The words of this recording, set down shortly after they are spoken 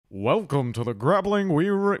Welcome to the Grappling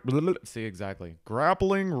Grappling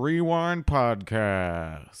Rewind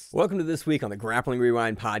Podcast. Welcome to this week on the Grappling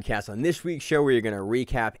Rewind Podcast. On this week's show, we are going to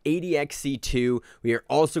recap ADXC 2. We are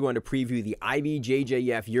also going to preview the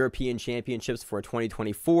IBJJF European Championships for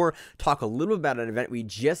 2024. Talk a little bit about an event we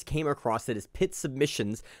just came across that is Pit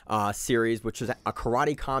Submissions series, which is a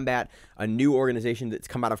Karate Combat, a new organization that's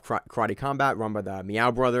come out of Karate Combat, run by the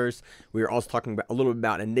Meow Brothers. We are also talking a little bit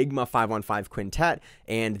about Enigma 5-on-5 Quintet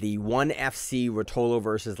and the FC Ruotolo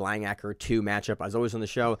versus Langaker 2 matchup. As always on the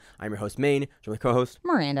show, I'm your host, Maine, joined with co-host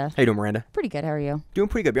Miranda. How you doing, Miranda? Pretty good. How are you? Doing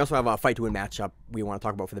pretty good. We also have a fight to win matchup we want to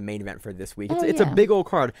talk about for the main event for this week. It's a big old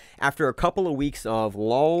card. After a couple of weeks of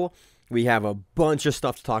lull, we have a bunch of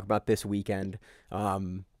stuff to talk about this weekend.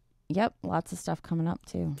 Yep, lots of stuff coming up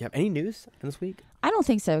too. Yep. Any news this week? I don't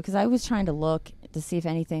think so, because I was trying to look to see if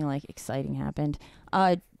anything like exciting happened.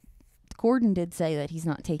 Gordon did say that he's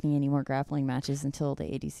not taking any more grappling matches until the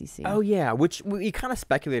ADCC. Oh, yeah, which we kind of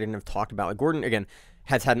speculated and have talked about. Like, Gordon, again,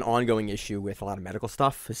 has had an ongoing issue with a lot of medical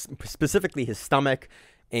stuff, specifically his stomach.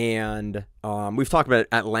 And we've talked about it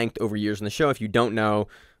at length over years in the show. If you don't know,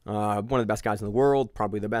 one of the best guys in the world,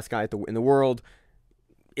 probably the best guy in the world,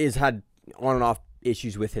 is had on and off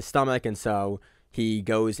issues with his stomach. And so he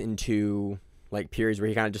goes into like periods where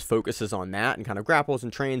he kind of just focuses on that and kind of grapples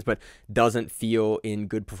and trains, but doesn't feel in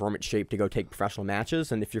good performance shape to go take professional matches.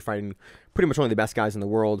 And if you're fighting pretty much one of the best guys in the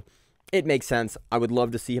world, it makes sense. I would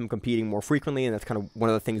love to see him competing more frequently, and that's kind of one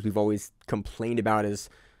of the things we've always complained about is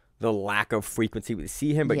the lack of frequency we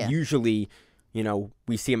see him. But usually, you know,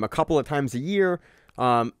 we see him a couple of times a year.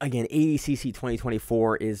 Again, ADCC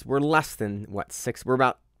 2024 we're less than, we're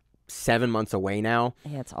about 7 months away now.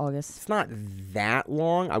 Yeah, it's August. It's not that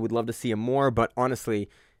long. I would love to see him more, but honestly,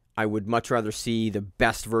 I would much rather see the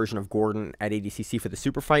best version of Gordon at ADCC for the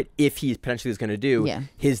super fight if he potentially is going to do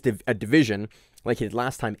a division like he did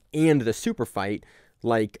last time and the super fight.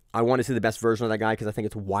 Like, I want to see the best version of that guy because I think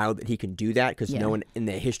it's wild that he can do that because no one in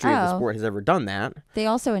the history of the sport has ever done that. They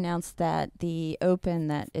also announced that the Open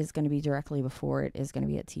that is going to be directly before it is going to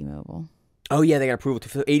be at T-Mobile. Oh, yeah, they got approval to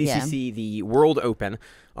ADCC, the World Open,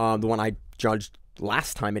 the one I judged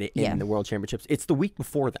last time in the World Championships. It's the week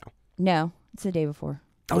before, though. No, it's the day before.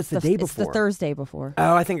 Oh, it's the day before. It's the Thursday before.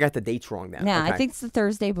 Oh, I think I got the dates wrong then. No, I think it's the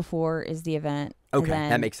Thursday before is the event. Okay,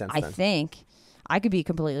 that makes sense then. I think. I could be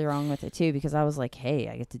completely wrong with it, too, because I was like, hey,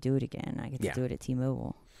 I get to do it again. I get to do it at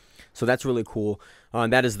T-Mobile. So that's really cool.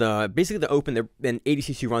 That is basically the Open. And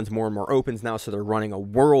ADCC runs more and more Opens now, so they're running a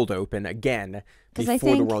World Open again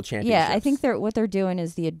before the World Championships. Yeah, I think what they're doing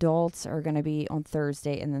is the adults are going to be on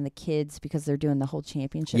Thursday, and then the kids, because they're doing the whole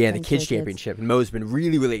championship. Yeah, the kids championship. And Mo's been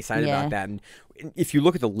really, really excited about that. And if you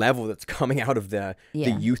look at the level that's coming out of the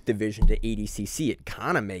youth division to ADCC, it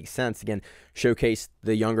kind of makes sense. Again, showcase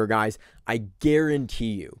the younger guys. I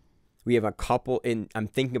guarantee you, we have a couple, and I'm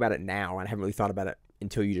thinking about it now, and I haven't really thought about it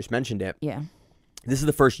until you just mentioned it. Yeah. This is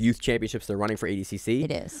the first youth championships they're running for ADCC.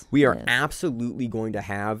 It is. We are absolutely going to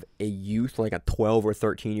have a youth, like a 12 or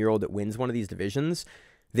 13-year-old that wins one of these divisions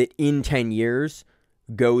that in 10 years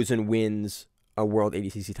goes and wins a world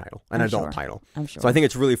ADCC title, an adult title. I'm sure. So I think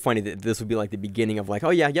it's really funny that this would be like the beginning of like,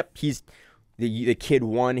 oh yeah, yep, he's the kid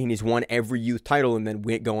won, and he's won every youth title, and then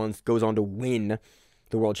goes on to win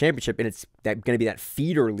the World Championship, and it's going to be that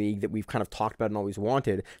feeder league that we've kind of talked about and always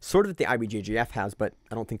wanted, sort of that the IBJJF has, but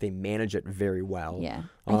I don't think they manage it very well. Yeah,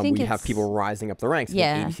 I think we have people rising up the ranks.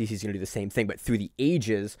 Yeah, ADCC is going to do the same thing, but through the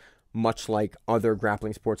ages, much like other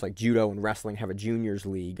grappling sports like judo and wrestling have a juniors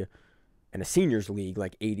league and a seniors league,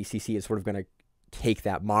 like ADCC is sort of going to take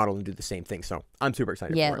that model and do the same thing. So I'm super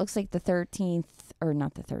excited. Yeah, for it looks like the 13th, or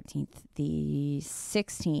not the 13th, the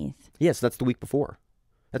 16th. Yeah, so that's the week before.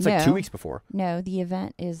 That's like 2 weeks before. No, the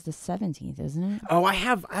event is the 17th, isn't it? Oh,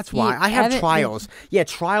 that's why. I have trials. Yeah,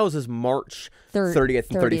 trials is March 30th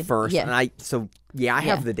and 31st. Yeah. And I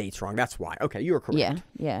have the dates wrong. That's why. Okay, you are correct.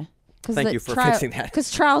 Yeah. Thank you for fixing that. Because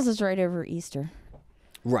trials is right over Easter.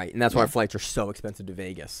 Right, and that's why flights are so expensive to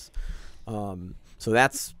Vegas. So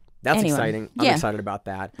that's exciting. I'm excited about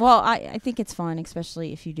that. Well, I think it's fun,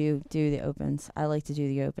 especially if you do the Opens. I like to do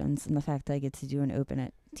the Opens, and the fact that I get to do an Open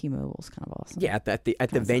at T-Mobile is kind of awesome. Yeah, at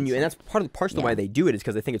the venue, and that's partially the why they do it is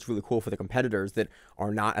because I think it's really cool for the competitors that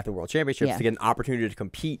are not at the World Championships to get an opportunity to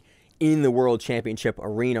compete in the World Championship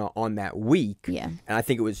arena on that week. Yeah, and I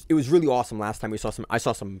think it was really awesome last time.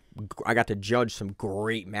 I got to judge some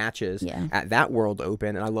great matches at that World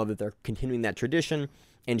Open, and I love that they're continuing that tradition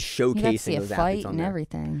and showcasing those athletes on there.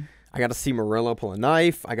 Everything. I got to see Murillo pull a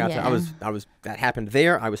knife. I was that happened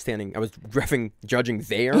there. I was judging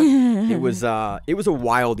there. It was a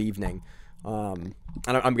wild evening. And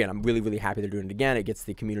I'm really, really happy they're doing it again. It gets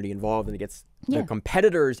the community involved, and it gets the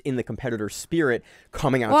competitors in the competitor spirit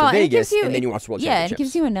coming out to Vegas, and then you watch the World Championships. Yeah, it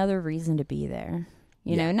gives you another reason to be there.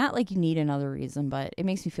 You know, not like you need another reason, but it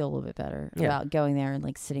makes me feel a little bit better about going there and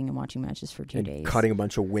like sitting and watching matches for 2 days. Cutting a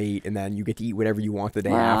bunch of weight, and then you get to eat whatever you want the day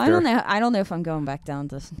after. I don't know if I'm going back down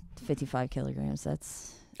to 55 kilograms. I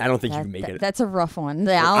don't think you can make it. That's a rough one.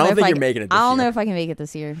 I don't think you're making it this year. I don't know if I can make it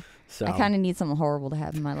this year. So. I kind of need something horrible to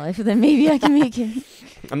happen in my life, and then maybe I can make it.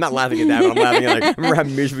 I'm not laughing at that, but I'm laughing at, like, I remember how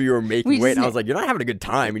miserable you were making weight, and I was like, you're not having a good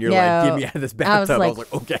time, and you're like, get me out of this bathtub. I was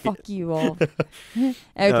like, okay. Fuck you all.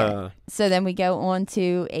 Okay. So then we go on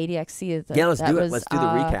to ADXC. Let's do it. Let's do the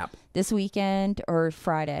recap. This weekend or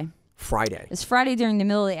Friday? Friday. It's Friday during the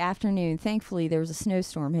middle of the afternoon. Thankfully, there was a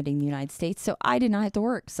snowstorm hitting the United States, so I did not have to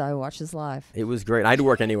work, so I watched this live. It was great. I had to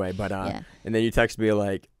work anyway, but and then you texted me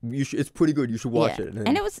like, it's pretty good. You should watch it.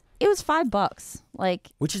 And it was $5, like,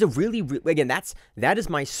 which is a really again that is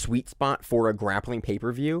my sweet spot for a grappling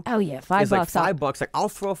pay-per-view. Oh yeah, $5. It's like $5. Like I'll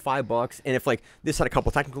throw $5, and if like this had a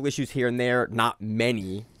couple technical issues here and there, not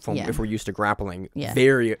many from if we're used to grappling. Yeah.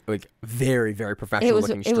 Very very professional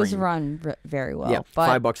looking stream. It was run very well. Yeah,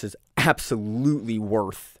 but $5 is absolutely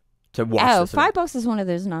worth to watch. $5 is one of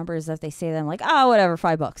those numbers that they say them like, oh, whatever,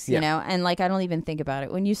 $5, you know, and like I don't even think about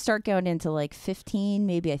it. When you start going into like 15,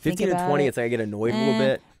 maybe I think about 15 and 20, it's like I get annoyed a little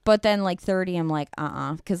bit. But then like 30, I'm like,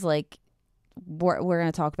 because like we're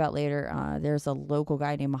gonna talk about later. There's a local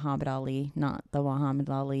guy named Muhammad Ali, not the Muhammad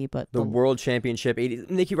Ali, but the World Championship.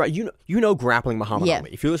 Nikki, right? You know grappling Muhammad Ali.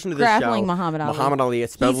 If you listen to this grappling show, Muhammad Ali,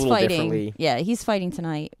 it's spelled a little differently. Yeah, he's fighting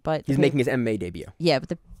tonight, but he's making his MMA debut. Yeah,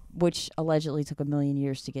 but which allegedly took 1,000,000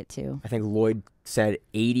 years to get to. I think Lloyd said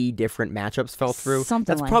 80 different matchups fell through.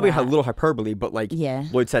 Something That's like probably that. A little hyperbole, but like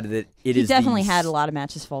Lloyd said that he definitely had a lot of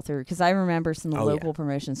matches fall through, because I remember some of the local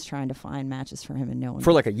promotions trying to find matches for him and no one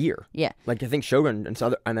for like a year. Yeah, like I think Shogun and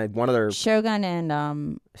one other Shogun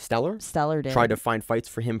and Stellar did. Tried to find fights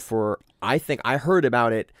for him for. I think I heard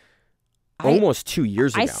about it. Almost 2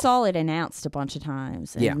 years ago. I saw it announced a bunch of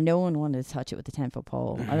times, and no one wanted to touch it with the 10-foot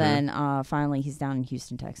pole. And then finally he's down in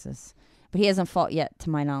Houston, Texas. But he hasn't fought yet, to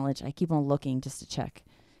my knowledge. I keep on looking just to check,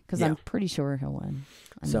 because I'm pretty sure he'll win.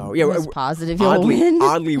 I'm positive he'll win.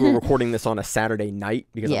 Oddly, we're recording this on a Saturday night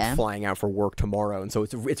because I'm flying out for work tomorrow, and so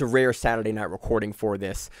it's a rare Saturday night recording for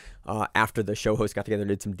this. After the show hosts got together and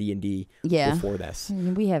did some D&D before this.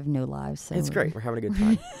 We have no lives, so it's great. We're having a good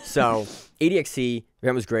time. So ADXC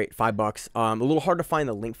event was great. $5. A little hard to find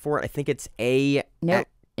the link for it. I think it's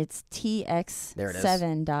It's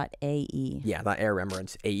TX7.AE. Yeah, that air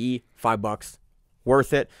remembrance. AE, $5.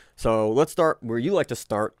 Worth it. So let's start where you like to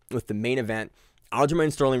start with the main event.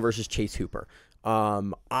 Aljamain Sterling versus Chase Hooper.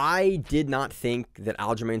 I did not think that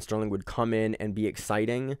Aljamain Sterling would come in and be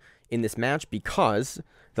exciting in this match, because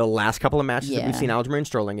the last couple of matches that we've seen Aljamain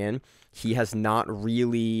Sterling in, he has not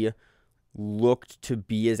really looked to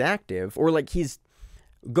be as active. Or like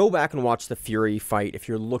go back and watch the Fury fight if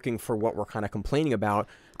you're looking for what we're kind of complaining about.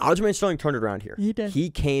 Aljamain Sterling turned it around here. He did. He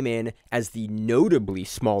came in as the notably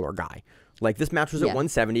smaller guy. Like, this match was at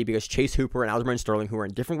 170 because Chase Hooper and Aljamain Sterling, who were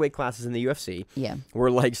in different weight classes in the UFC, were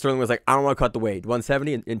like, Sterling was like, I don't want to cut the weight,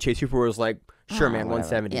 170, and Chase Hooper was like, sure, man, whatever.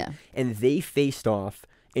 170. Yeah. And they faced off,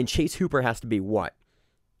 and Chase Hooper has to be, what,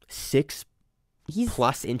 6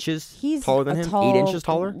 plus inches taller than him? 8 inches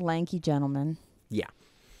taller? Lanky gentleman. Yeah.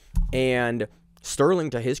 And Sterling,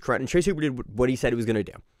 to his credit, and Chase Hooper did what he said he was going to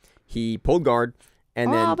do. He pulled guard,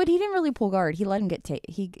 and then... but he didn't really pull guard. He let him get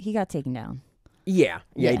he got taken down. Yeah,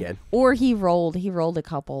 he did. Or he rolled a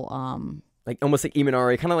couple like almost like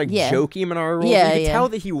Imanari, kind of like joke Imanari roll. You could tell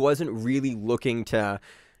that he wasn't really looking to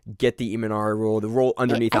get the Imanari roll, the roll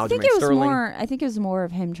underneath Aljamain Sterling. I think it was more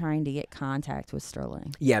of him trying to get contact with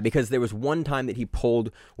Sterling. Yeah, because there was one time that he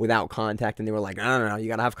pulled without contact, and they were like, no, you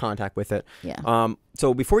got to have contact with it. Yeah.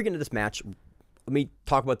 So before we get into this match, let me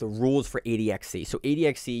talk about the rules for ADXC. So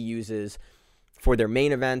ADXC uses, for their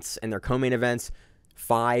main events and their co-main events,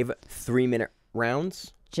 5 3-minute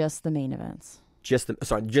rounds. Just the main events. Just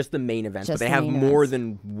the main events, but they have more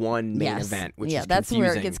than one main event, which is that's confusing.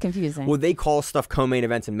 where it gets confusing. Well, they call stuff co-main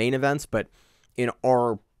events and main events, but in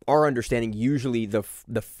our understanding, usually the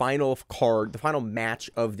final card, the final match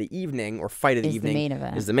of the evening or fight of the evening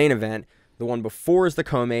is the main event. The one before is the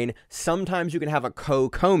co-main. Sometimes you can have a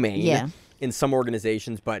co-main in some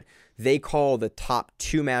organizations, but they call the top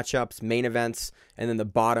 2 matchups main events, and then the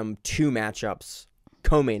bottom 2 matchups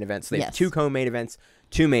co-main events. So they have 2 co-main events,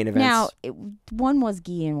 2 main events. Now, one was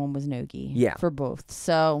gi and one was no gi. Yeah. For both.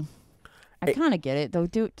 So I kind of get it though.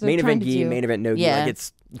 Main event gi, main event no gi. Like,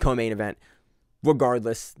 it's co-main event.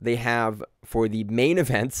 regardless, they have, for the main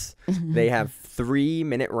events, they have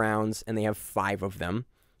 3-minute rounds, and they have 5 of them.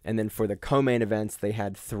 And then for the co-main events, they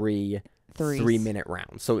had 3 3-minute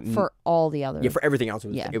rounds. So for all the other, for everything else,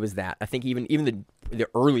 it was that. I think even the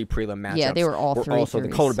early prelim matchups, they were all three. Also, the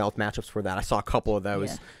color belt matchups were that. I saw a couple of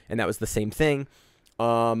those, and that was the same thing.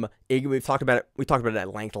 We've talked about it. We talked about it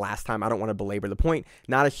at length last time. I don't want to belabor the point.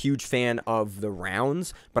 Not a huge fan of the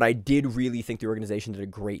rounds, but I did really think the organization did a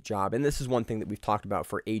great job. And this is one thing that we've talked about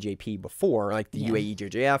for AJP before, like the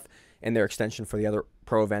UAEJJF and their extension for the other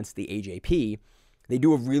pro events, the AJP. They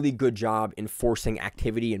do a really good job in forcing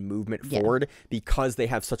activity and movement forward because they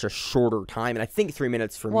have such a shorter time. And I think 3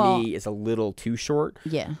 minutes for me is a little too short.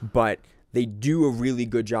 Yeah. But they do a really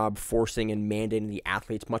good job forcing and mandating the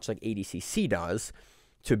athletes, much like ADCC does,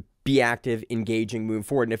 to be active, engaging, moving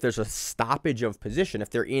forward. And if there's a stoppage of position,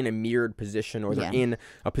 if they're in a mirrored position or they're in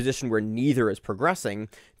a position where neither is progressing,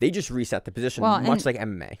 they just reset the position, much like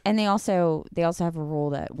MMA. And they also have a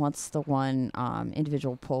rule that once the one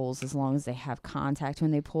individual pulls, as long as they have contact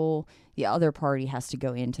when they pull, the other party has to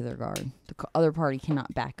go into their guard. The other party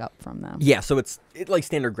cannot back up from them. Yeah, so it's like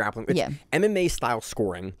standard grappling. It's MMA style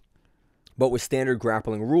scoring, but with standard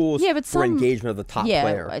grappling rules for engagement of the top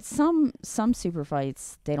player. Yeah, some super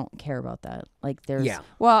fights, they don't care about that. Like there's,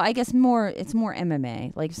 well, I guess it's more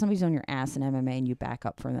MMA. Like if somebody's on your ass in MMA and you back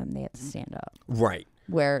up from them, they have to stand up. Right.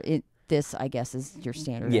 Where this, I guess, is your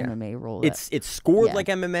standard MMA rule. It's scored like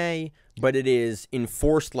MMA, but it is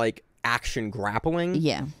enforced like action grappling.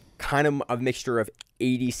 Yeah. Kind of a mixture of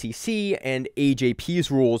ADCC and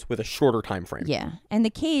AJP's rules with a shorter time frame. Yeah, and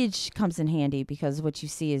the cage comes in handy because what you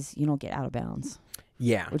see is you don't get out of bounds.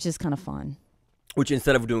 Yeah, which is kind of fun. Which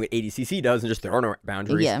instead of doing what ADCC does and just there are no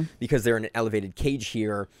boundaries, because they're in an elevated cage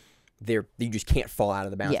here, you just can't fall out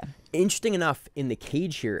of the bounds. Yeah. Interesting enough, in the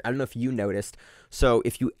cage here, I don't know if you noticed. So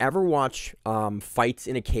if you ever watch fights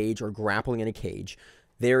in a cage or grappling in a cage,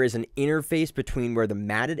 there is an interface between where the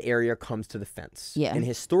matted area comes to the fence. Yeah. And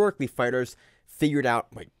historically, fighters figured out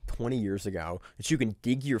like 20 years ago that you can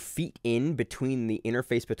dig your feet in between the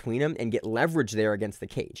interface between them and get leverage there against the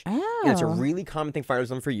cage. Oh. And it's a really common thing fighters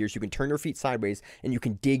have done for years. You can turn your feet sideways and you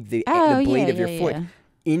can dig the blade of your foot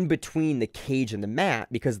in between the cage and the mat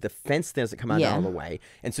because the fence doesn't come out of the way.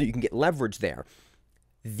 And so you can get leverage there.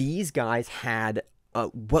 These guys had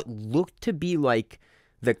what looked to be like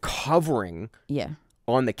the covering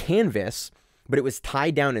on the canvas, but it was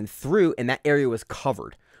tied down and through, and that area was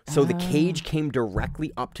covered. So the cage came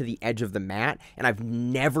directly up to the edge of the mat, and I've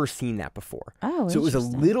never seen that before. Oh, so it was a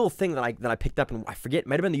little thing that I picked up, and I forget, it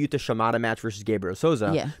might have been the Yuta Shimada match versus Gabriel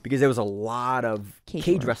Souza, because there was a lot of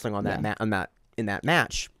cage wrestling on that in that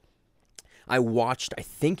match. I watched, I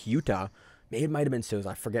think Yuta, it might have been Souza,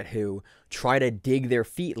 I forget who, try to dig their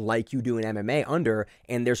feet like you do in MMA under,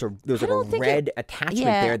 and there's a red attachment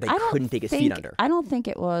there they couldn't dig his feet under. I don't think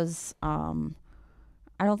it was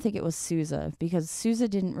Souza because Souza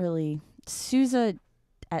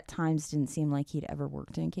at times didn't seem like he'd ever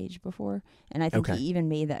worked in a cage before. And I think he even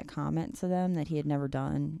made that comment to them that he had never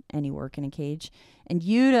done any work in a cage. And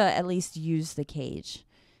Yuta at least used the cage.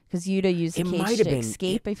 Because Yuta used the cage to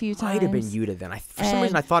escape a few times. It might have been Yuta then. For some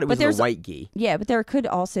reason I thought it was the white gi. Yeah, but it could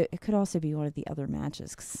also be one of the other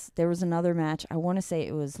matches. 'Cause there was another match, I want to say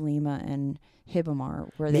it was Lima and Hibamar,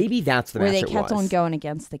 where that's the match they kept on going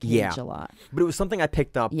against the cage a lot. But it was something I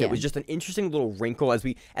picked up that was just an interesting little wrinkle as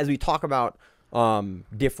we talk about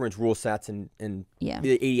different rule sets and the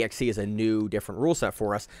ADXC is a new different rule set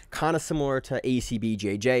for us, kind of similar to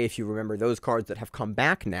ACBJJ if you remember those cards that have come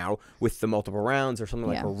back now with the multiple rounds or something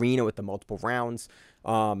like Arena with the multiple rounds.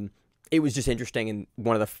 It was just interesting, and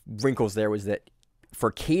one of the wrinkles there was that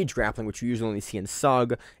for cage grappling, which you usually only see in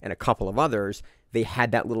SUG and a couple of others, they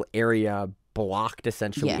had that little area blocked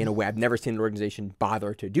essentially in a way. I've never seen an organization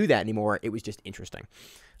bother to do that anymore. It was just interesting.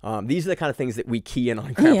 These are the kind of things that we key in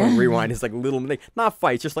on Grappling Rewind. Is like little, not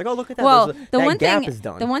fights, just like, oh, look at that. Well, that gap is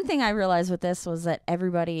done. The one thing I realized with this was that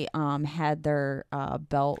everybody had their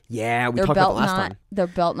belt. Yeah, we talked about that last time. Their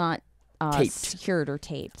belt not secured or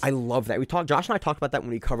taped. I love that. Josh and I talked about that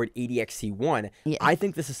when we covered ADXC 1. Yeah. I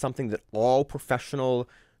think this is something that all professional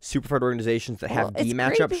superfight organizations that have D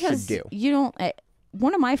matchups should do. You don't.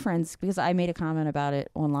 One of my friends, because I made a comment about it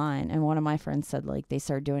online, and one of my friends said like they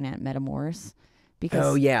started doing it at Metamoris.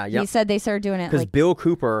 Because he said they started doing it because Bill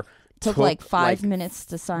Cooper took like 5 minutes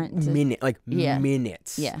to sign.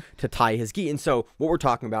 Minutes to tie his gi. And so what we're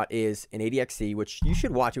talking about is an ADXC, which you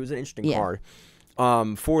should watch. It was an interesting card.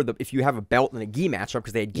 If you have a belt and a gi matchup,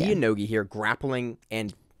 because they had gi and no gi here, grappling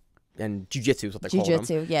and jiu-jitsu is what they call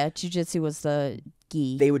them. Jiu-jitsu was the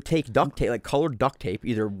gi. They would take duct tape, like colored duct tape,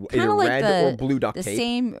 either red or blue duct tape. The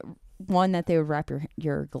same one that they would wrap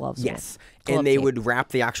your gloves Yes. with. And they would wrap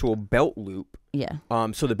the actual belt loop. Yeah.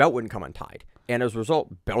 So the belt wouldn't come untied. And as a result,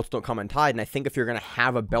 belts don't come untied. And I think if you're going to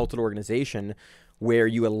have a belted organization where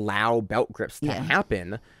you allow belt grips to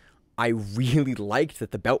happen, I really liked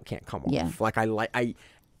that the belt can't come off. Yeah. Like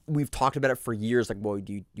we've talked about it for years. Like, well,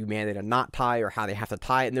 do you mandate a knot tie or how they have to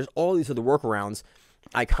tie it? And there's all these other workarounds.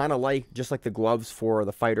 I kind of like, just like the gloves for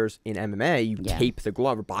the fighters in MMA, you tape the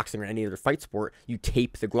glove, or boxing or any other fight sport, you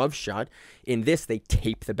tape the glove shut. In this, they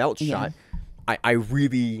tape the belt shut. I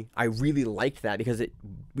really liked that because it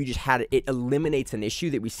eliminates an issue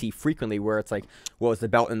that we see frequently where it's like, well, is the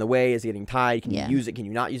belt in the way? Is it getting tied? Can you use it? Can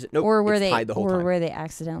you not use it? Nope, it's tied the whole time. Or where they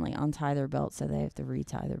accidentally untie their belt, so they have to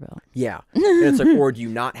retie their belt. Yeah. And it's like, or do you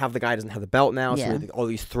not have the guy doesn't have the belt now? So all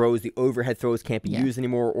these throws, the overhead throws can't be used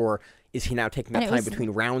anymore, or is he now taking that time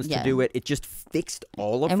between rounds to do it? It just fixed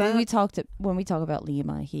all of that. And when we talk about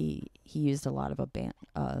Lima, he used a lot of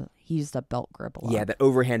he used a belt grip a lot. Yeah, that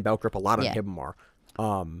overhand belt grip a lot on Hibamar.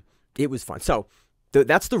 It was fun. So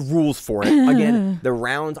that's the rules for it. Again, the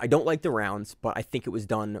rounds, I don't like the rounds, but I think it was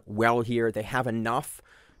done well here. They have enough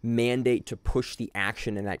mandate to push the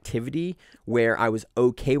action and activity where I was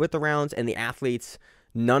okay with the rounds, and the athletes,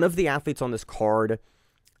 none of the athletes on this card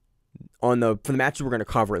for the matches we're going to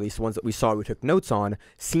cover, at least the ones that we saw we took notes on,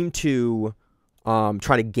 seem to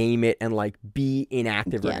try to game it and like be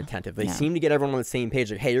inactive or inattentive. They seem to get everyone on the same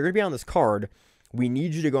page. Like, hey, you're going to be on this card. We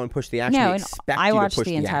need you to go and push the action. No, we expect I you watched to push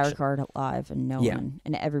the entire action. card live, and no one,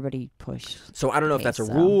 and everybody pushed. So I don't know if that's a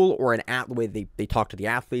rule or the way they talk to the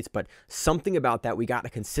athletes, but something about that. We got a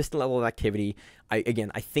consistent level of activity. I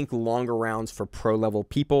think longer rounds for pro level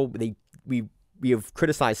people. We have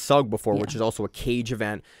criticized SUG before, which is also a cage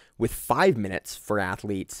event with 5 minutes for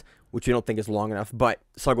athletes, which we don't think is long enough. But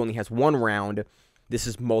SUG only has one round. This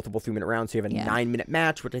is multiple 3-minute rounds, so you have a 9-minute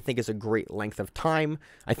match, which I think is a great length of time.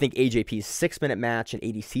 I think AJP's 6-minute match and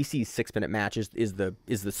ADCC's 6-minute match is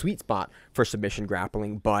the sweet spot for submission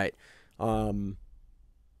grappling. But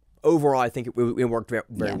overall, I think it worked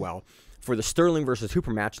very well. For the Sterling versus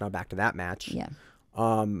Hooper match, now back to that match.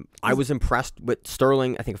 I was impressed with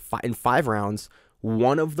Sterling. I think in 5 rounds,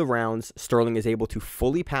 one of the rounds, Sterling is able to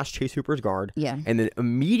fully pass Chase Hooper's guard. And then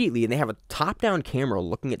immediately, and they have a top-down camera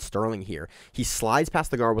looking at Sterling here. He slides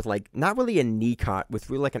past the guard with, like, not really a knee cut,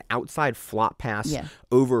 with really like an outside flop pass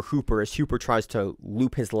over Hooper as Hooper tries to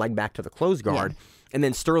loop his leg back to the closed guard. And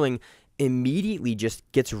then Sterling immediately just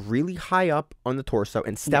gets really high up on the torso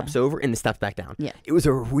and steps over and then steps back down. It was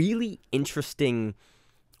a really interesting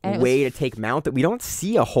way to take mount that we don't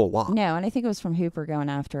see a whole lot. No, and I think it was from Hooper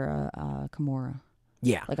going after a Kimura.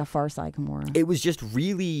 Like a far side Kimura. It was just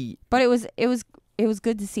really... But it was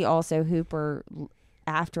good to see also Hooper,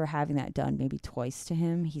 after having that done maybe twice to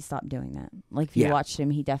him, he stopped doing that. Like, if you watched him,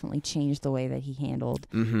 he definitely changed the way that he handled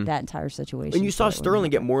that entire situation. And you saw Sterling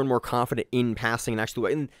get more and more confident in passing.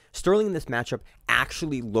 And Sterling in this matchup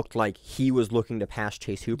actually looked like he was looking to pass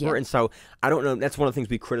Chase Hooper. And so, I don't know, that's one of the things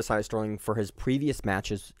we criticized Sterling for his previous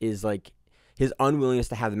matches is like his unwillingness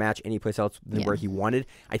to have the match anyplace else than where he wanted.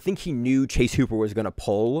 I think he knew Chase Hooper was going to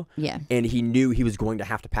pull, and he knew he was going to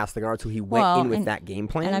have to pass the guard, so he went in with that game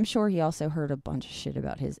plan. And I'm sure he also heard a bunch of shit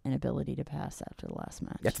about his inability to pass after the last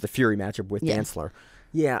match. That's the Fury matchup with Dantzler.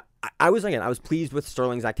 I was pleased with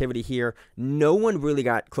Sterling's activity here. No one really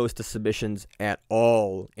got close to submissions at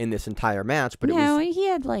all in this entire match, but he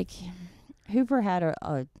had Hooper had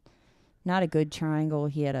a not a good triangle.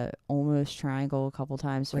 He had a almost triangle a couple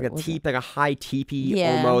times. Like a high teepee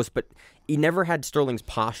almost, but he never had Sterling's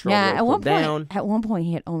posture. At one point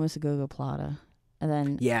he had almost a go-go plata.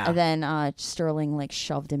 And then Sterling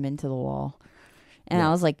shoved him into the wall. And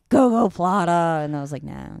I was like, go plata. And I was like,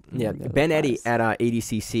 nah. Ben Eddy at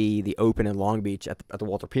ADCC, the Open in Long Beach at the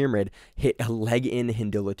Walter Pyramid, hit a leg-in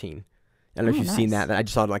Hindulatine. I don't know if you've seen that. I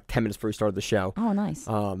just saw it 10 minutes before we started the show. Oh, nice.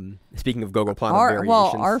 Speaking of go-go plata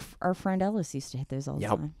variations. Our friend Ellis used to hit those all the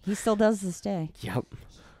time. He still does this day.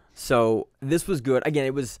 So this was good. Again,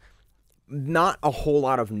 it was not a whole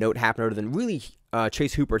lot of note happened other than really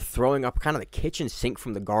Chase Hooper throwing up kind of the kitchen sink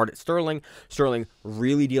from the guard at Sterling. Sterling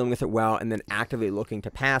really dealing with it well and then actively looking to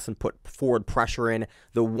pass and put forward pressure in.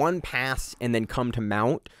 The one pass and then come to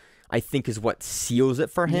mount, I think, is what seals it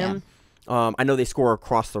for him. I know they score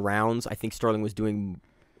across the rounds. I think Sterling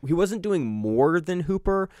he wasn't doing more than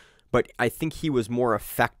Hooper, but I think he was more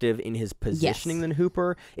effective in his positioning than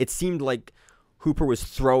Hooper. It seemed like Hooper was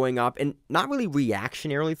throwing up and not really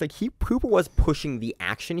reactionarily. It's like Hooper was pushing the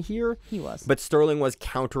action here. He was. But Sterling was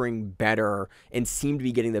countering better and seemed to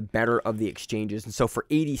be getting the better of the exchanges. And so for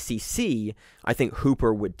ADCC, I think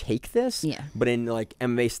Hooper would take this. But in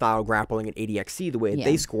MMA style grappling and ADXC, the way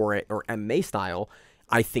they score it, or MMA style,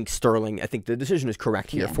 I think the decision is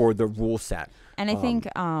correct here for the rule set. And I think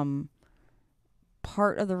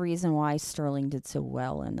part of the reason why Sterling did so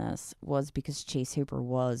well in this was because Chase Hooper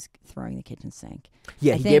was throwing the kitchen sink.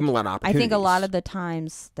 Yeah, he gave him a lot of opportunities. I think a lot of the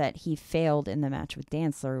times that he failed in the match with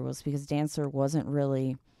Dantzler was because Dantzler wasn't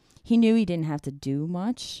really, he knew he didn't have to do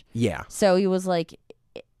much. Yeah. So he was like,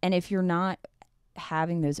 and if you're not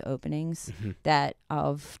having those openings that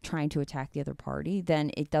of trying to attack the other party,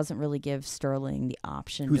 then it doesn't really give Sterling the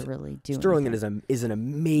option to really do Sterling anything. is an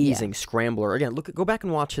amazing scrambler. Again, go back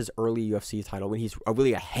and watch his early UFC title when he's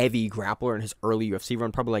really a heavy grappler in his early UFC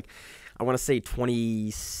run, probably like, I want to say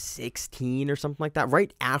 2016 or something like that.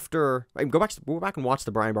 Right after, go back and watch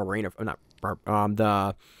the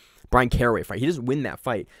the Brian Caraway fight. He doesn't win that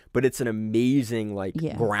fight, but it's an amazing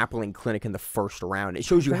grappling clinic in the first round. It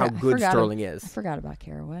shows you how good Sterling is. I forgot about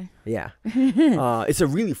Caraway. Yeah. It's a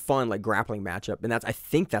really fun grappling matchup, and I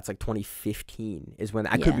think that's 2015 is when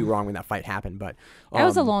I could be wrong when that fight happened, but that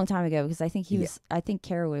was a long time ago because I think I think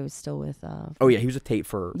Caraway was still with he was with Tate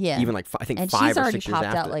for even I think and 5 or 6 years after. And she's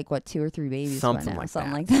already popped out 2 or 3 babies something by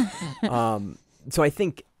now, like that. So I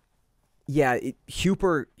think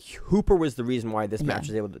Hooper was the reason why this match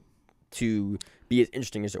was able to be as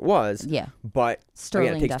interesting as it was. Yeah. But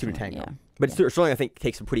Sterling it takes 2 to tango. But Sterling, I think,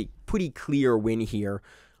 takes a pretty clear win here.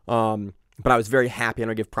 But I was very happy,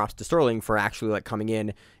 and I give props to Sterling for actually coming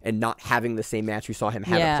in and not having the same match we saw him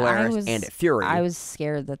have at Polaris and at Fury. I was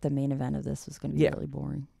scared that the main event of this was going to be really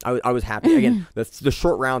boring. I was happy. Again, the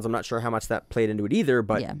short rounds, I'm not sure how much that played into it either,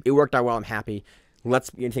 but it worked out well. I'm happy.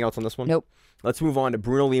 Anything else on this one? Nope. Let's move on to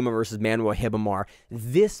Bruno Lima versus Manuel Hibamar.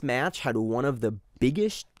 This match had one of the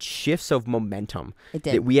biggest shifts of momentum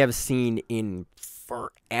that we have seen in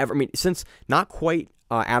forever. I mean, since not quite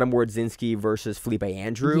Adam Wardzinski versus Felipe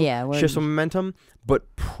Andrew shifts of momentum,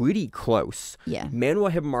 but pretty close. Yeah.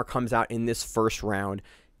 Manuel Hibamar comes out in this first round,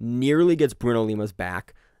 nearly gets Bruno Lima's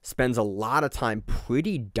back, spends a lot of time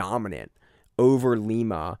pretty dominant over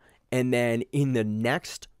Lima, and then in the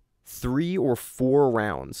next 3 or 4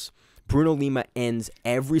 rounds, Bruno Lima ends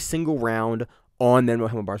every single round on Manuel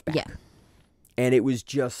Hibamar's back. Yeah. And it was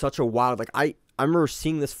just such a wild, I remember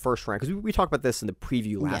seeing this first round, because we talked about this in the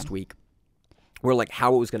preview last week, where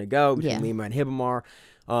how it was going to go between Lima and Hibamar.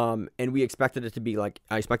 And we expected it to be I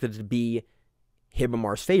expected it to be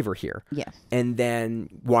Hibamar's favor here. Yeah. And then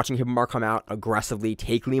watching Hibamar come out aggressively,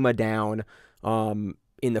 take Lima down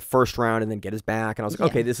in the first round and then get his back. And I was like,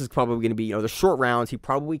 okay, this is probably going to be, the short rounds. He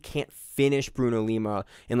probably can't finish Bruno Lima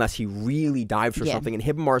unless he really dives for something. And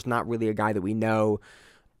Hibamar's not really a guy that we know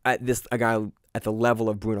a guy at the level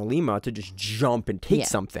of Bruno Lima to just jump and take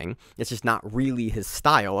something. It's just not really his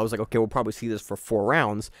style. I was like, okay, we'll probably see this for 4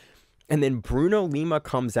 rounds. And then Bruno Lima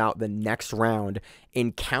comes out the next round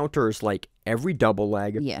and counters every double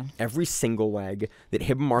leg, every single leg that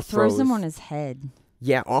Hibamar throws him on his head.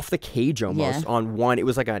 Yeah, off the cage almost on one. It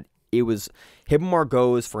was Hibamar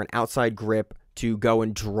goes for an outside grip to go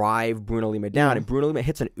and drive Bruno Lima down, and Bruno Lima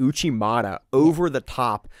hits an Uchimata over the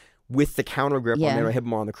top with the counter grip on Manuel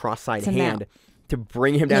Hibamar on the cross-side hand to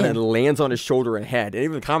bring him down, and lands on his shoulder and head. And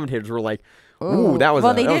even the commentators were like, ooh, that was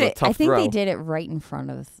a tough throw. I think they did it right in front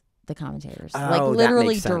of the commentators.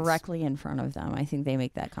 Literally directly in front of them. I think they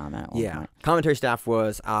make that comment at one point. Commentary staff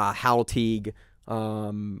was Hal Teague,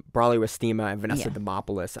 Braulio Estima, and Vanessa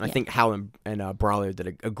Demopoulos, and I think Hal and Braulio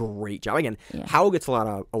did a great job. Again, Hal gets a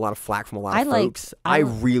lot of flack from a lot of folks. I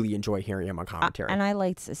really enjoy hearing him on commentary, and I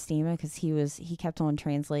liked Estima because he kept on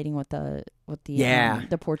translating what the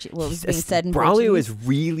Portuguese what was being said in Braulio Portuguese. is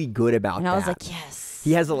really good about and that. I was like, yes.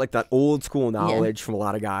 He has that old school knowledge from a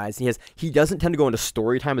lot of guys. He doesn't tend to go into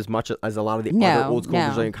story time as much as a lot of the other old school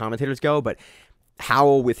Brazilian commentators go, but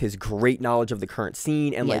Howell, with his great knowledge of the current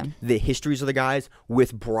scene and the histories of the guys,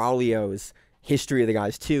 with Braulio's history of the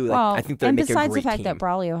guys too. I think they're making a great team. And besides the fact that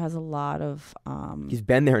Braulio has a lot of, he's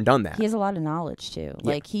been there and done that. He has a lot of knowledge too.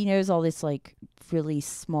 He knows all this really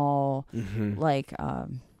small,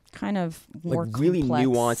 kind of more really complex.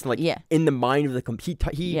 Nuanced, in the mind of the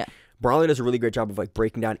Braulio does a really great job of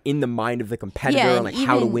breaking down in the mind of the competitor and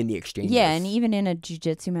how to win the exchanges. Yeah, and even in a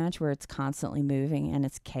jiu-jitsu match where it's constantly moving and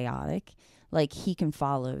it's chaotic, he can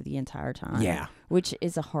follow the entire time. Yeah. Which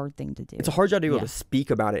is a hard thing to do. It's a hard job to be able to speak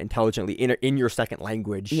about it intelligently in your second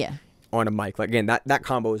language on a mic. Again, that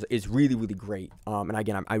combo is really, really great. And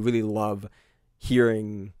again, I really love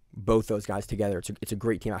hearing both those guys together. It's a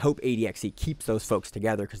great team. I hope ADXC keeps those folks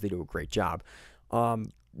together because they do a great job.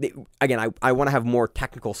 Again, I want to have more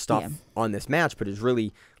technical stuff on this match, but it's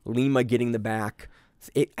really Lima getting the back.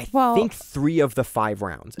 I think 3 of the 5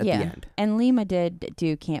 rounds at the end. And Lima did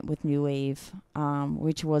do camp with New Wave,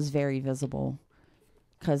 which was very visible.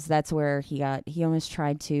 because that's where he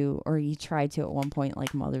tried to at one point,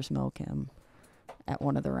 like, mother's milk him at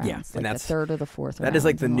one of the rounds. Yeah, like and that's the third or the fourth round. That is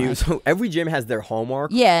like the new. So every gym has their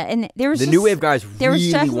hallmark. Yeah, and there was the new wave guys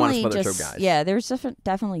really want to mother choke guys. Yeah, there's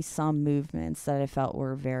definitely some movements that I felt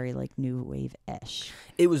were very like new wave-ish.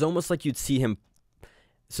 It was almost like you'd see him.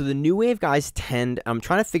 So the new wave guys tend. I'm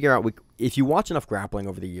trying to figure out if you watch enough grappling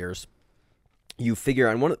over the years, you figure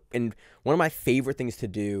out. And one of my favorite things to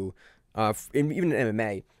do, even in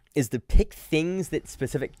MMA, is to pick things that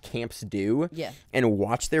specific camps do and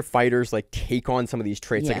watch their fighters like take on some of these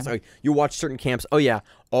traits. Yeah. Like, it's like you watch certain camps, oh yeah,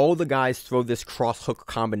 all the guys throw this cross hook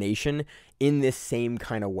combination in this same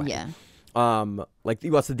kind of way. Yeah. Like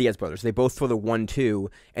you watch the Diaz brothers, they both throw the 1-2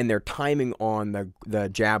 and their timing on the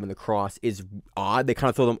jab and the cross is odd. They kind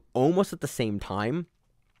of throw them almost at the same time.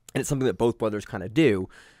 And it's something that both brothers kind of do.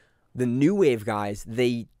 The new wave guys,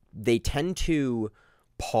 they tend to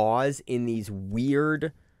pause in these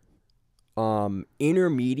weird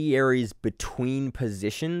intermediaries between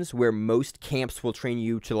positions where most camps will train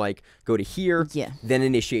you to like go to here, then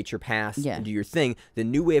initiate your pass and do your thing. The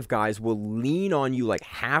new wave guys will lean on you like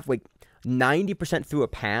 90% through a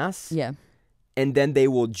pass. Yeah. And then they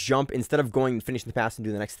will jump, instead of going and finishing the pass and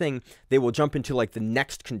doing the next thing, they will jump into like the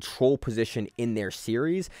next control position in their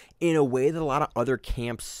series in a way that a lot of other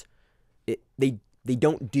camps they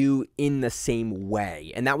don't do in the same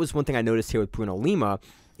way. And that was one thing I noticed here with Bruno Lima,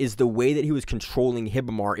 is the way that he was controlling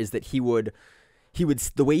Hibamar is that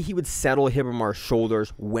the way he would settle Hibamar's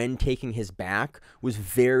shoulders when taking his back was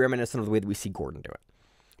very reminiscent of the way that we see Gordon do it,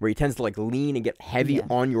 where he tends to like lean and get heavy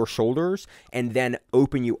on your shoulders and then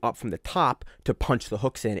open you up from the top to punch the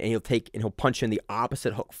hooks in, and he'll punch in the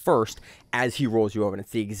opposite hook first as he rolls you over. And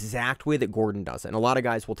it's the exact way that Gordon does it. And a lot of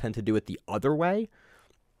guys will tend to do it the other way.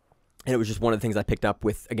 And it was just one of the things I picked up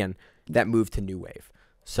with, again, that move to New Wave.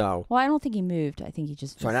 So, well, I don't think he moved. I think he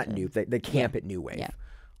just. Sorry, not New. The camp at New Wave. Yeah.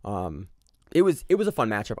 It was a fun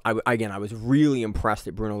matchup. I was really impressed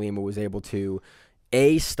that Bruno Lima was able to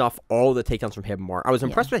stuff all the takedowns from Hibamar. I was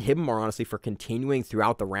impressed with Hibamar, honestly, for continuing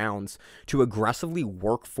throughout the rounds to aggressively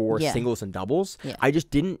work for singles and doubles. Yeah. I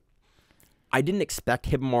didn't expect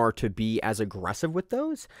Hibamar to be as aggressive with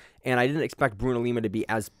those, and I didn't expect Bruno Lima to be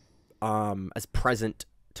as present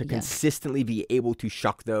to consistently be able to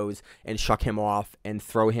shuck those and shuck him off and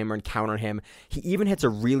throw him and counter him. He even hits a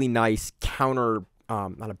really nice counter,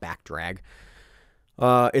 not a back drag.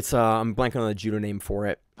 It's I'm blanking on the judo name for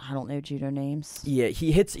it. I don't know judo names. Yeah,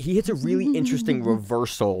 he hits a really interesting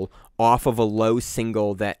reversal off of a low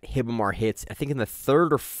single that Hibamar hits, I think in the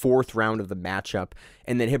third or fourth round of the matchup,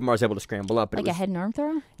 and then Hibamar's able to scramble up. Like a head and arm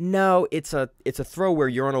throw? No, it's a throw where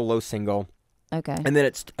you're on a low single. Okay. And then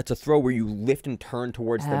it's a throw where you lift and turn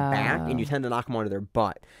towards the back, and you tend to knock them onto their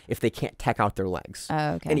butt if they can't tech out their legs.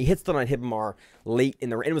 Oh, okay. And he hits it on Hibamar late in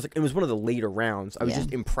the round. It was one of the later rounds. I was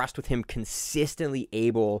just impressed with him consistently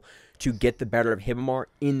able to get the better of Hibamar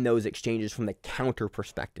in those exchanges from the counter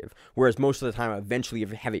perspective. Whereas most of the time, eventually,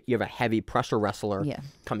 you have a heavy pressure wrestler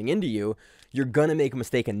coming into you, you're gonna make a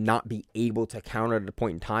mistake and not be able to counter at a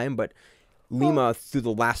point in time, but Lima, through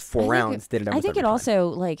the last 4 rounds, did it every time. I think it also,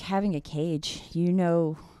 like, having a cage, you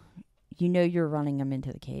know you're running them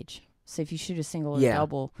into the cage. So if you shoot a single or a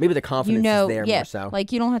double, maybe the confidence is there more so.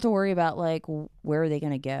 Like, you don't have to worry about, like, where are they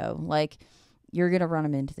going to go. Like, you're going to run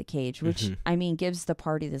them into the cage, which, I mean, gives the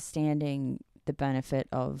party that's standing the benefit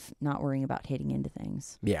of not worrying about hitting into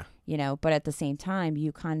things. Yeah. You know, but at the same time,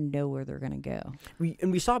 you kind of know where they're going to go.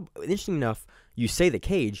 We saw, interesting enough, you say the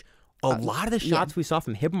cage, a lot of the shots we saw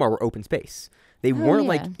from Hibamar were open space. They weren't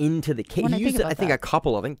like into the cage. He used I think a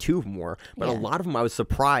couple of, I think 2 of them were, but a lot of them I was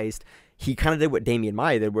surprised. He kind of did what Damian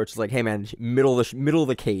Maya did, where it's like, hey man, middle of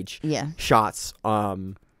the cage shots.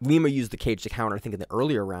 Lima used the cage to counter, I think, in the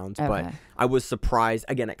earlier rounds, but I was surprised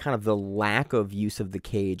again at kind of the lack of use of the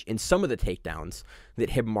cage in some of the takedowns that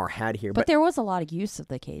Hibamar had here. But there was a lot of use of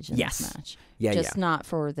the cage in this match. Just not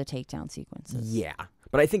for the takedown sequences. Yeah.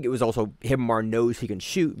 But I think it was also Hibamar knows he can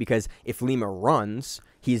shoot, because if Lima runs,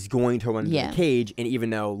 he's going to run into the cage. And even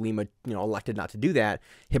though Lima, elected not to do that,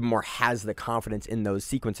 Hibamar has the confidence in those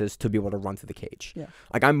sequences to be able to run through the cage. Yeah.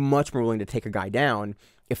 Like, I'm much more willing to take a guy down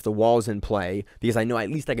if the wall's in play, because I know at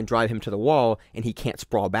least I can drive him to the wall and he can't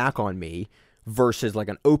sprawl back on me, versus like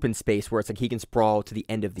an open space where it's like he can sprawl to the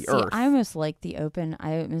end of the earth. I almost like the open.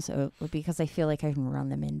 Because I feel like I can run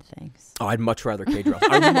them into things. Oh, I'd much rather cage wrestle.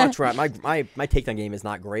 I'd much rather my takedown game is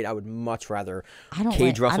not great. I would much rather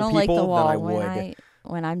cage wrestle people than I would.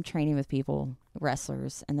 When I'm training with people,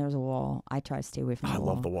 wrestlers, and there's a wall, I try to stay away from the wall.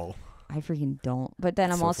 I love the wall. I freaking don't. But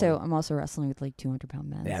then I'm also wrestling with like 200-pound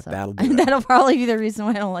men. Yeah, so. that'll probably be the reason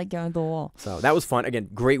why I don't like going to the wall. So that was fun. Again,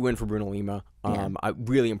 great win for Bruno Lima. I'm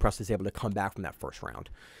really impressed he's able to come back from that first round.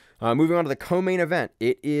 Moving on to the co-main event.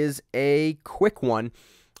 It is a quick one.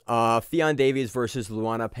 Fionn Davies versus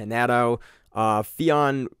Luana Pinheiro.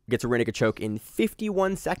 Fionn gets a rear naked choke in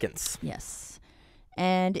 51 seconds. Yes.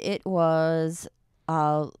 And it was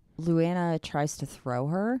Luana tries to throw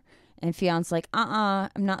her. And Fionn's like, I'm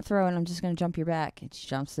not throwing. I'm just going to jump your back. And she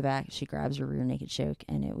jumps the back. She grabs her rear naked choke.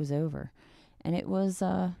 And it was over. And it was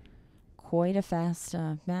quite a fast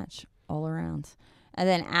match all around. And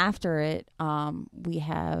then after it, we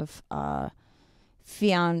have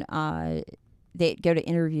Fionn. They go to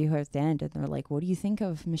interview her at the end, and they're like, what do you think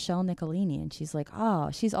of Michelle Nicolini? And she's like, oh,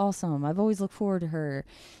 she's awesome. I've always looked forward to her.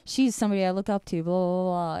 She's somebody I look up to, blah, blah,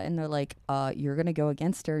 blah. And they're like, you're going to go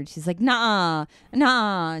against her? And she's like, nah,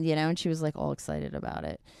 and she was like all excited about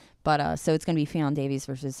it. But so it's going to be Fionn Davies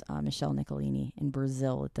versus Michelle Nicolini in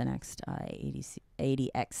Brazil at the next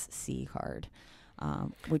ADXC card,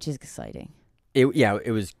 which is exciting. It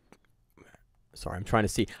was. Sorry, I'm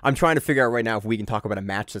trying to figure out right now if we can talk about a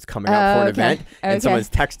match that's coming up for an event. And someone's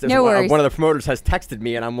texted. No worries. One of the promoters has texted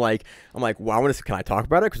me, and I'm like, wow, can I talk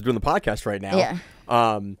about it? Because we're doing the podcast right now.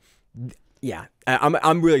 Yeah.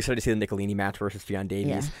 I'm really excited to see the Nicolini match versus Fionn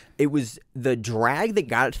Davies. Yeah. It was the drag that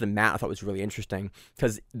got it to the mat. I thought was really interesting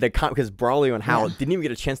because Braulio and Howell didn't even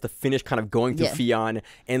get a chance to finish kind of going through Fionn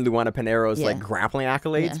and Luana Pinheiro's like grappling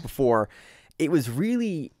accolades before. It was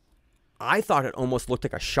really, I thought it almost looked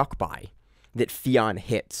like a shuck by that Fionn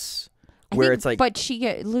hits. It's like, but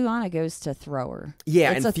Luana goes to throw her.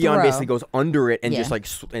 Yeah, and Fionn basically goes under it and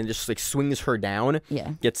just swings her down.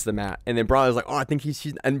 Yeah, gets the mat, and then Braulio's like, "Oh, I think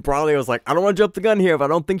she's." And Braulio's like, "I don't want to jump the gun here, but I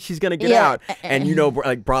don't think she's gonna get out." And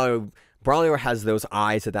like Braulio has those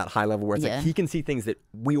eyes at that high level where it's like he can see things that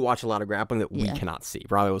we watch a lot of grappling that we cannot see.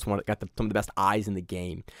 Braulio was one that got some of the best eyes in the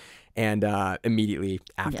game, and immediately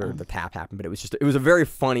after the tap happened, but it was a very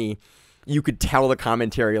funny. You could tell the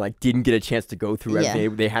commentary didn't get a chance to go through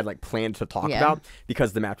everything they had planned to talk about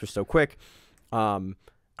because the match was so quick. I'm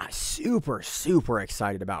super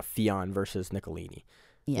excited about Fionn versus Nicolini.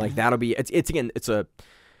 Yeah. That'll be it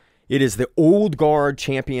is the old guard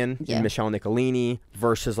champion in Michelle Nicolini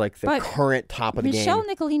versus the current top of the game. Michelle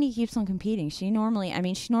Nicolini keeps on competing. She's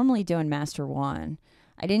normally doing Master 1.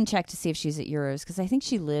 I didn't check to see if she's at Euros because I think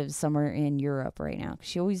she lives somewhere in Europe right now.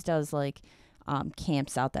 She always does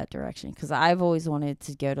camps out that direction because I've always wanted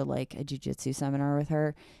to go to a jiu-jitsu seminar with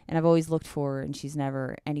her, and I've always looked for her, and she's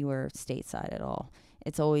never anywhere stateside at all.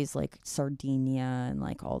 It's always Sardinia and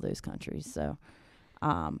all those countries. So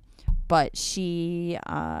but she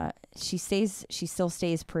still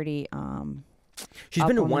stays pretty she's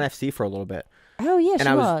been to 1FC for a little bit. Oh yeah, and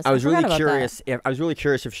I was really curious. I was really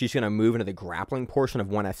curious if she's going to move into the grappling portion of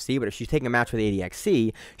 1FC. But if she's taking a match with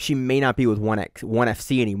ADXC, she may not be with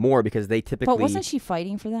 1FC anymore because they typically. But wasn't she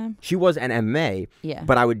fighting for them? She was an MMA. Yeah.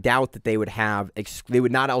 But I would doubt that they would have. They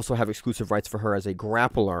would not also have exclusive rights for her as a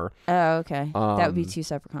grappler. Oh, okay. That would be two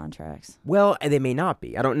separate contracts. Well, they may not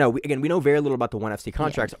be. I don't know. We know very little about the 1FC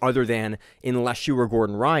contracts other than unless you were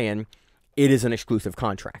Gordon Ryan. It is an exclusive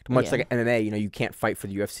contract, much like MMA. You can't fight for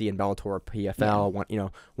the UFC and Bellator or PFL.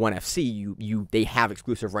 1FC, they have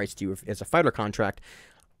exclusive rights to you as a fighter contract.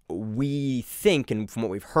 We think, and from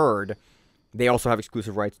what we've heard, they also have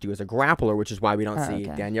exclusive rights to you as a grappler, which is why we don't see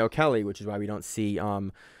Danielle Kelly, which is why we don't see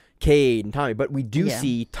Cade and Tommy, but we do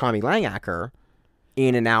see Tommy Langaker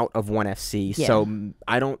in and out of 1FC. Yeah. So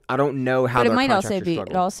I don't know how. But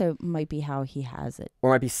it also might be how he has it,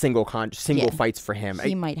 or it might be single fights for him.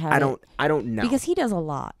 He might have. I don't know because he does a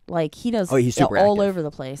lot. He does. He's super all over the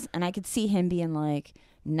place, and I could see him being like,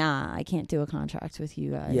 "Nah, I can't do a contract with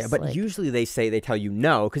you guys." Yeah, but usually they tell you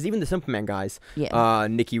no, because even the Simple Man guys,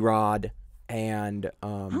 Nicky Rod and I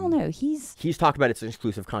don't know. He's talked about it's an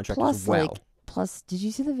exclusive contract as well. Plus, did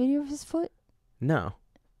you see the video of his foot? No.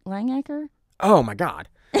 Langaker. Oh my God!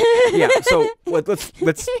 Yeah, so let's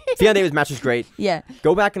Fionn Davies' match is great. Yeah,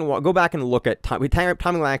 go back and look at Tommy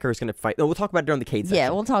Langaker is going to fight. No, we'll talk about it during the Cade section.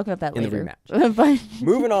 Yeah, we'll talk about that in later. The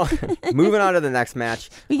rematch. moving on to the next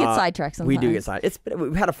match. We get sidetracked sometimes. We do get sidetracked.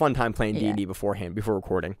 We've had a fun time playing D&D before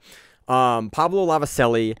recording. Pablo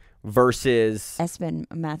Lavaselli versus Espen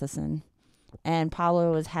Matheson, and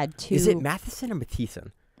Pablo has had two. Is it Matheson or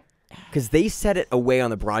Matheson? Because they said it away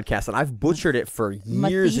on the broadcast, and I've butchered it for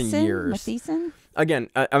years and years. Matheson? Again,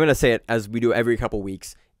 I'm going to say it as we do every couple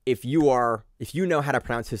weeks. If you know how to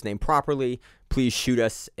pronounce his name properly, please shoot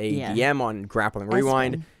us a DM on Grappling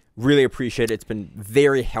Rewind. Really appreciate it. It's been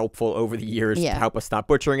very helpful over the years to help us stop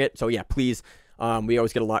butchering it. So yeah, please We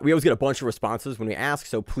always get a bunch of responses when we ask.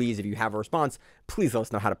 So please, if you have a response, please let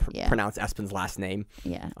us know how to pronounce Espen's last name.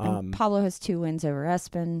 Yeah. And Pablo has 2 wins over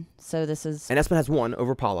Espen. So this is. And Espen has 1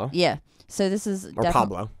 over Paulo. Yeah. So this is. Or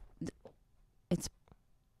Pablo. It's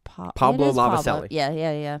Pablo Lavaselli.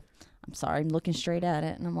 Yeah. I'm sorry. I'm looking straight at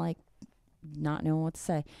it, and I'm like, not knowing what to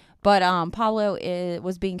say. But Pablo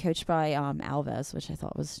was being coached by Alves, which I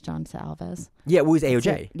thought was Jonathan Alves. Yeah, well, he's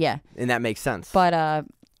AOJ. Yeah. And that makes sense. But,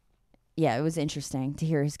 yeah, it was interesting to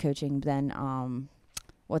hear his coaching. Then,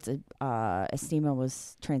 Estima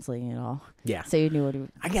was translating it all. Yeah. So you knew what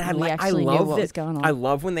was going on. I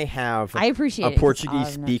love when they have a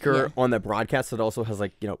Portuguese speaker on the broadcast that also has,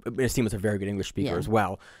 like, Estima's a very good English speaker as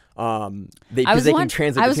well. They can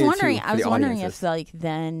translate. I was wondering if like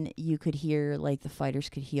then you could hear like the fighters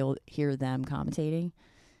could hear them commentating.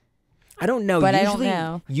 I don't know, but I don't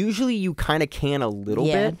know. Usually you kind of can a little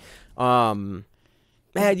bit.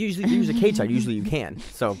 Usually use a cage side. Usually you can.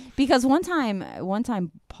 So because one time,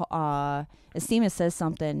 Estima says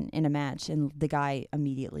something in a match and the guy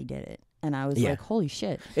immediately did it. And I was like, holy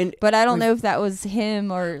shit. But I don't know if that was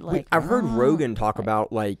him or like. I've heard Rogan talk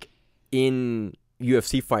about like in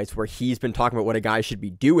UFC fights where he's been talking about what a guy should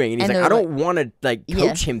be doing, and he's like, I don't want to like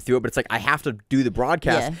coach him through it, but it's like I have to do the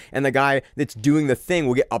broadcast, and the guy that's doing the thing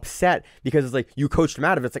will get upset because it's like you coached him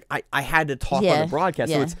out of it. It's like I had to talk on the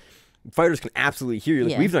broadcast, so it's fighters can absolutely hear you.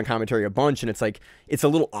 Like we've done commentary a bunch, and it's like it's a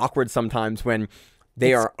little awkward sometimes when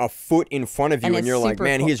they are a foot in front of you, and you're like,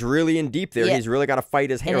 man, he's really in deep there. He's really got to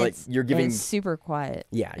fight his hair. Like you're giving super quiet.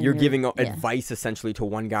 Yeah, you're giving advice essentially to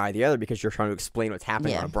one guy or the other because you're trying to explain what's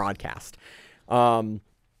happening on a broadcast.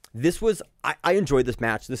 This was I enjoyed this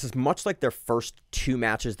match. This is much like their first 2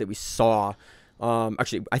 matches that we saw.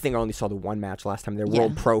 Actually, I think I only saw the 1 match last time. Their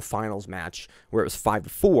World Pro Finals match where it was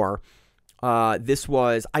 5-4. This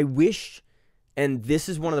was and this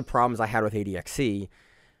is one of the problems I had with ADXC.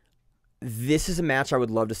 This is a match I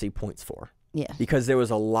would love to see points for. Yeah. Because there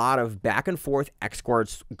was a lot of back and forth X guard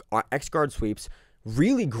sweeps.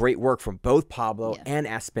 Really great work from both Pablo and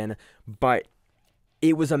Espen, but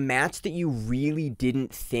it was a match that you really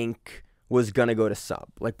didn't think was going to go to sub.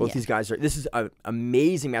 Like both these guys this is an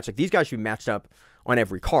amazing match. Like these guys should be matched up on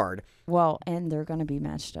every card. Well, and they're going to be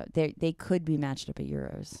matched up. They could be matched up at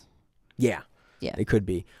Euros. Yeah. They could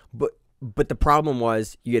be. But the problem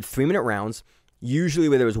was you had 3-minute rounds, usually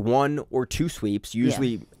where there was 1 or 2 sweeps,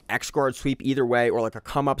 usually X guard sweep either way, or like a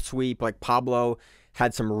come up sweep. Like Pablo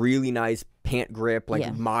had some really nice pant grip,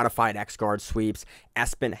 like modified X guard sweeps.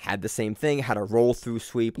 Espen had the same thing, had a roll through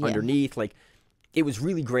sweep underneath. Like it was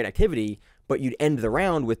really great activity, but you'd end the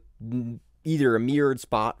round with either a mirrored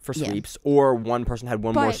spot for sweeps or one person had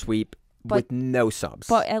one more sweep with no subs.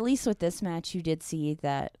 But at least with this match, you did see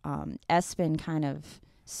that Espen kind of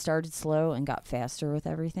started slow and got faster with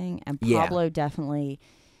everything, and Pablo definitely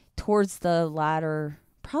towards the latter,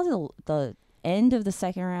 probably the end of the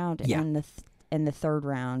second round and the third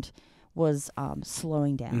round was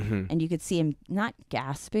slowing down, and you could see him not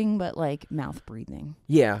gasping but like mouth breathing.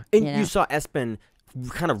 Yeah, and you saw Espen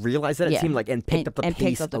kind of realize that, it seemed like, and picked up the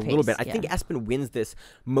pace a little bit. I think Espen wins this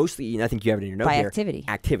mostly, and I think you have it in your note here,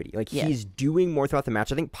 activity. Like he's doing more throughout the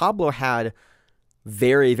match. I think Pablo had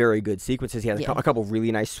very, very good sequences. He had a couple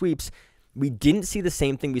really nice sweeps. We didn't see the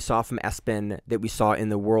same thing we saw from Espen that we saw in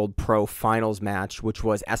the World Pro Finals match, which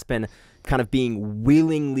was Espen kind of being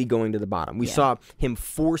willingly going to the bottom. We saw him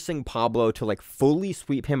forcing Pablo to like fully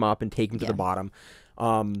sweep him up and take him to the bottom.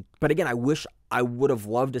 But again, I would have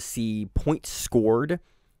loved to see points scored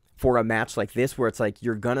for a match like this, where it's like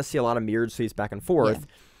you're going to see a lot of mirrored sweeps back and forth.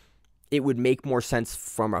 It would make more sense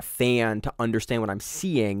from a fan to understand what I'm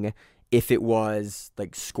seeing if it was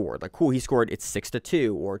like scored. Like, cool, he scored, it's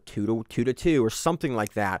 6-2 or 2-2 or something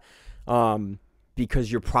like that.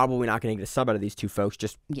 Because you're probably not going to get a sub out of these two folks,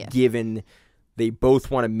 just given they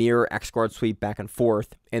both want to mirror X guard sweep back and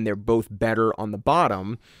forth, and they're both better on the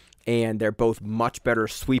bottom, and they're both much better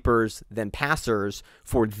sweepers than passers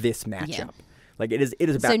for this matchup. Like it is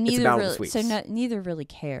about it's about the sweeps. So neither really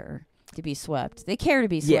care to be swept. They care to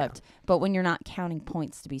be swept, but when you're not counting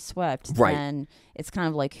points to be swept, then it's kind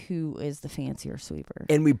of like who is the fancier sweeper.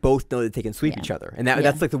 And we both know that they can sweep each other, and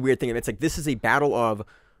that's like the weird thing. It's like this is a battle of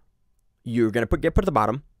you're gonna get put at the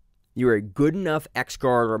bottom. You're a good enough X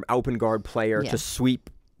guard or open guard player to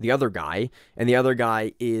sweep the other guy, and the other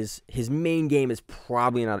guy is his main game is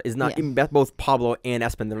probably not both Pablo and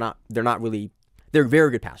Espen. They're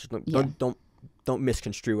very good passers. Don't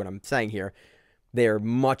misconstrue what I'm saying here. They're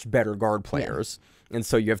much better guard players. And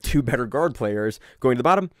so you have two better guard players going to the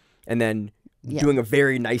bottom and then doing a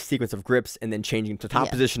very nice sequence of grips and then changing to top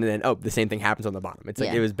position, and then, the same thing happens on the bottom. It's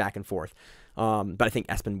like it was back and forth. But I think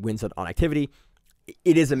Espen wins it on activity.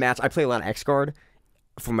 it is a match. I play a lot of X-Guard.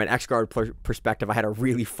 From an X-Guard perspective, I had a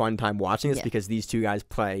really fun time watching this because these two guys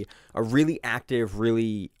play a really active,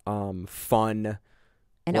 really fun.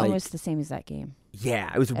 And almost the same as that game.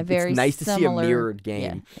 Yeah, it's nice to see a mirrored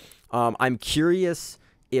game. Yeah. I'm curious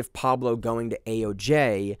if Pablo going to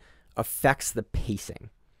AOJ affects the pacing.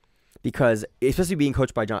 Because, especially being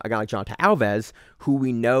coached by a guy like Jonathan Alves, who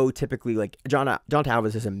we know typically, like, Jonathan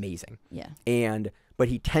Alves is amazing. Yeah. But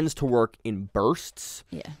he tends to work in bursts.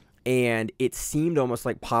 Yeah. And it seemed almost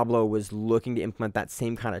like Pablo was looking to implement that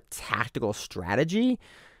same kind of tactical strategy.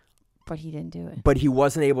 But he didn't do it. But he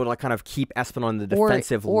wasn't able to like, kind of keep Espen on the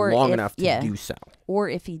defensive long enough to do so. Or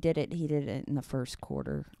if he did it in the first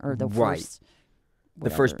quarter or the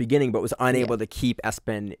first beginning, but was unable to keep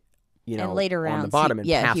Espen, and later on the bottom and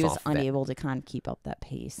pass off. He was unable to kind of keep up that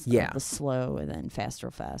pace. Yeah, the slow and then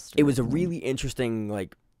faster. It was a really interesting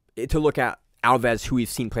to look at Alves, who we've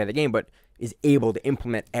seen play the game, but is able to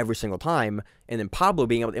implement every single time, and then Pablo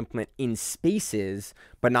being able to implement in spaces,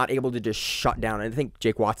 but not able to just shut down. And I think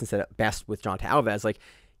Jake Watson said it best with Jonathan Alves,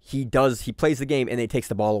 he plays the game and then he takes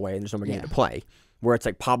the ball away and there's no more game to play. Where it's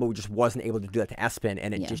like Pablo just wasn't able to do that to Espen,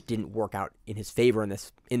 and it just didn't work out in his favor in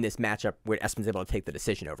this matchup where Espen's able to take the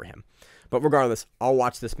decision over him. But regardless, I'll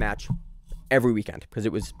watch this match every weekend because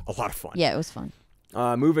it was a lot of fun. Yeah, it was fun.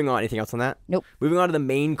 Moving on. Anything else on that? Nope. Moving on to the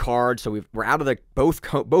main card. So we're out of the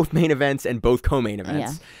both main events and both co-main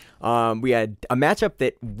events. Yeah. We had a matchup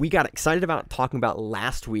that we got excited about talking about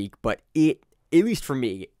last week, but at least for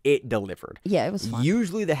me, it delivered. Yeah, it was fun.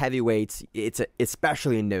 Usually the heavyweights,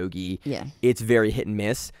 especially in Nogi, it's very hit and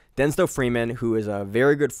miss. Denzel Freeman, who is a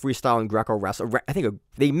very good freestyle and Greco wrestler. I think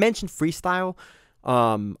they mentioned freestyle.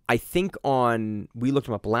 I think we looked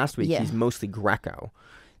him up last week. He's mostly Greco.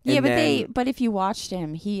 Yeah, but if you watched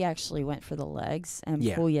him, he actually went for the legs, and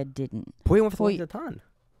Puya didn't. Puya went for the legs a ton.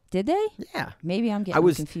 Did they? Yeah. Maybe I'm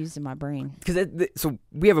getting confused in my brain. So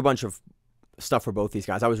we have a bunch of stuff for both these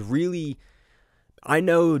guys. I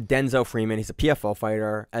know Denzel Freeman, he's a PFL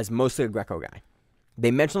fighter, as mostly a Greco guy.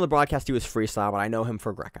 They mentioned on the broadcast he was freestyle, but I know him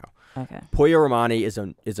for Greco. Okay. Puya Romani is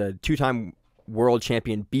a two-time world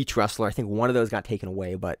champion beach wrestler. I think one of those got taken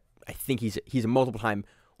away, but I think he's a multiple-time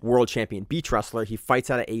world champion beach wrestler. He fights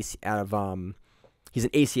he's an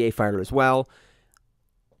ACA fighter as well.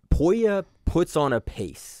 Puya puts on a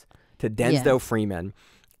pace to Denzel Freeman,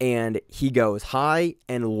 and he goes high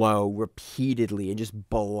and low repeatedly and just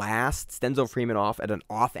blasts Denzel Freeman off at an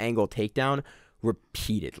off-angle takedown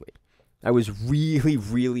repeatedly. I was really,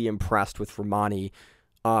 really impressed with Romani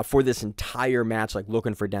for this entire match,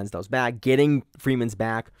 looking for Denzel's back, getting Freeman's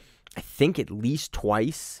back, I think at least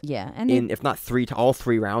twice. Yeah. And if not all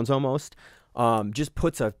 3 rounds almost. Just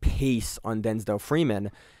puts a pace on Denzel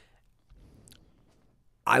Freeman.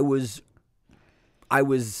 I was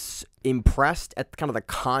impressed at kind of the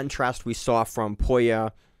contrast we saw from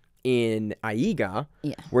Puya in Aiga,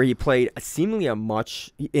 where he played seemingly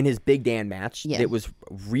in his Big Dan match. It was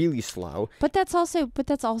really slow. But that's also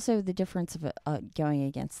the difference of going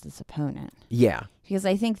against this opponent. Yeah, because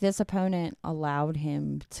I think this opponent allowed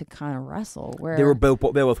him to kind of wrestle. Where they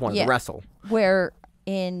both wanted to wrestle. Where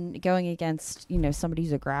in going against somebody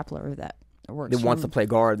who's a grappler that wants to play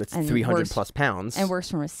guard that's 300 plus pounds and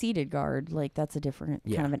works from a seated guard, that's a different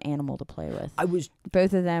kind of an animal to play with.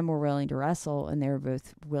 Both of them were willing to wrestle, and they were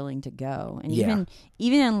both willing to go. And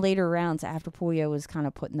even in later rounds, after Puya was kind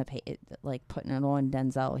of putting putting it on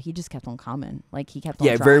Denzel, he just kept on coming. He kept on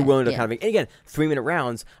trying. Very willing to kind of. And again, 3-minute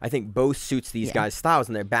rounds, I think both suits these guys' styles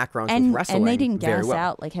and their backgrounds with wrestling. And they didn't gas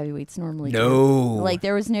out like heavyweights normally do.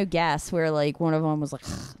 There was no gas where one of them was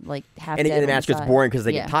half dead. And the match gets boring because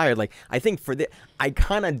they get tired. I think I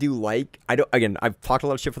kind of do I've talked a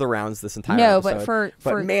lot of shit for the rounds this entire episode.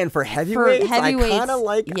 For heavyweights, I kind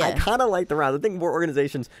of like the rounds. I think more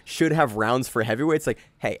organizations should have rounds for heavyweights.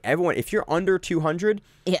 Hey, everyone, if you're under 200,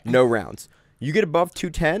 no rounds. You get above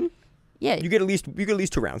 210, you get at least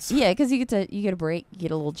 2 rounds. Yeah, because you get a break, you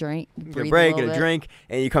get a little drink, get a drink,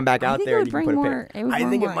 and you come back out there and you can put a pin. I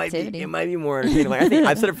think it might be more entertaining. I think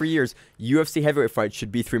I've said it for years. UFC heavyweight fights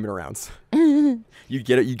should be 3-minute rounds. You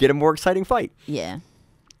get a more exciting fight. Yeah.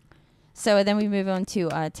 So then we move on to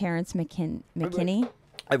Terrence McKinney.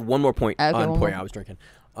 I have one more point on Puya. I was drinking.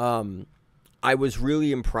 I was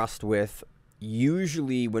really impressed with.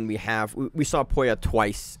 Usually when we saw Puya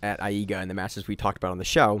twice at Aiga in the matches we talked about on the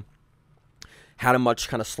show. Had a much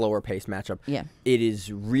kind of slower pace matchup. Yeah. It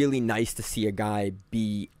is really nice to see a guy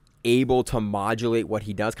be able to modulate what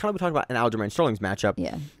he does. Kind of we talked about in Aljamain Sterling's matchup.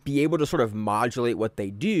 Yeah. Be able to sort of modulate what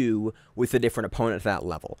they do with a different opponent at that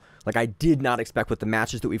level. I did not expect with the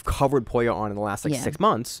matches that we've covered Puya on in the last 6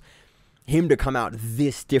 months, him to come out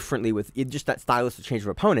this differently with just that stylistic change of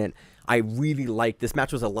opponent, I really liked. This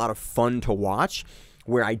match was a lot of fun to watch,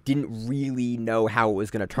 where I didn't really know how it was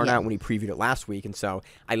going to turn out when he previewed it last week. And so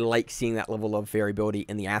I like seeing that level of variability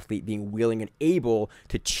in the athlete being willing and able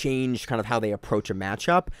to change kind of how they approach a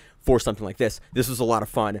matchup for something like this. This was a lot of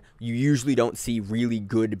fun. You usually don't see really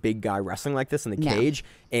good big guy wrestling like this in the cage.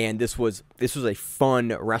 And this was a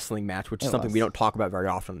fun wrestling match, which is something we don't talk about very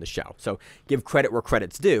often on the show. So give credit where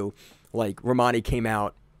credit's due. Like, Romani came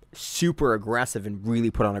out super aggressive and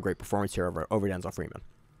really put on a great performance here over Denzel Freeman.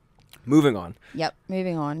 Moving on. Yep,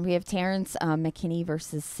 moving on. We have Terrence McKinney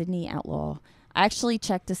versus Sydney Outlaw. I actually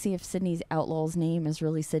checked to see if Sydney Outlaw's name is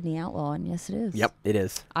really Sydney Outlaw, and yes, it is. Yep, it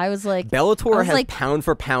is. I was like... Bellator has pound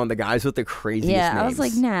for pound the guys with the craziest names. Yeah, I was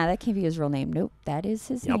like, nah, that can't be his real name. Nope, that is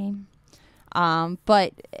his name.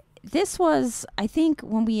 But this was, I think,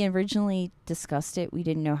 when we originally discussed it, we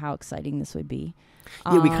didn't know how exciting this would be.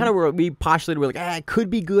 Yeah, we postulated, we're like, it could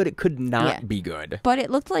be good, it could not be good. But it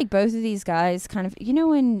looked like both of these guys kind of, you know,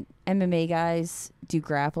 when MMA guys do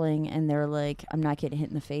grappling and they're like, I'm not getting hit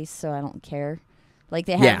in the face, so I don't care. Like,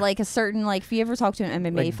 they have like a certain, like, if you ever talk to an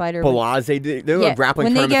MMA like fighter. They're like grappling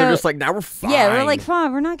tournaments, they're just like, now we're fine. Yeah, we're like,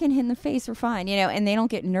 fine, we're not getting hit in the face, we're fine, you know, and they don't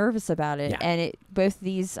get nervous about it. And both of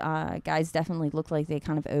these guys definitely look like they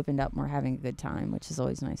kind of opened up and were having a good time, which is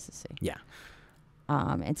always nice to see. Yeah.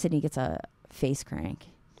 And Sydney gets a face crank.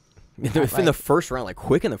 In the first round, like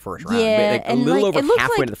quick in the first round. Yeah, like, a little over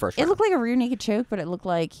halfway into the first round. It looked like a rear naked choke, but it looked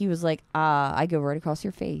like he was like, I go right across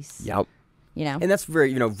your face. Yep. You know? And that's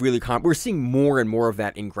very, really common. We're seeing more and more of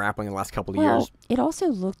that in grappling in the last couple of years. It also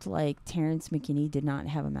looked like Terrence McKinney did not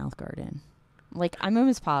have a mouth guard in. Like, I'm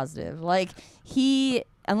almost positive. Like,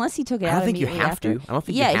 unless he took it out immediately after. I don't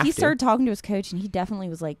think you have to. Yeah, he started talking to his coach, and he definitely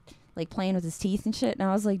was like playing with his teeth and shit. And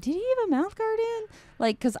I was like, did he have a mouth guard in?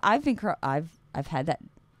 Like, because I've had that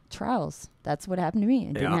trials. That's what happened to me.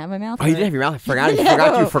 I didn't have my mouth guard. Oh, you didn't have your mouth. You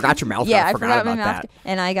forgot your mouth guard. Yeah, I forgot my mouth guard.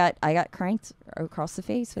 And I got cranked across the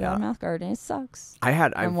face without a mouth guard, and it sucks.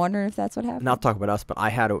 I'm wondering if that's what happened. Not talk about us, but I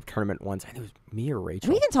had a tournament once. I think it was me or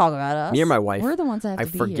Rachel. We can talk about us. Me or my wife. We're the ones that have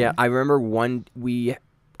to be forget. here. I remember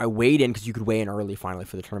I weighed in because you could weigh in early finally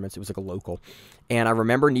for the tournaments. It was like a local. And I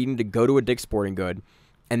remember needing to go to a Dick's Sporting Good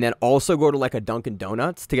and then also go to like a Dunkin'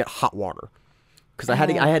 Donuts to get hot water. Because I had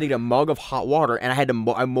to get a mug of hot water, and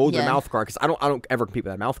I molded a mouth guard because I don't ever compete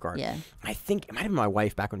with that mouth guard. Yeah. I think it might have been my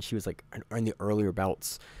wife back when she was like in the earlier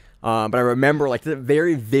belts. But I remember like the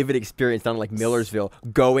very vivid experience down in like Millersville,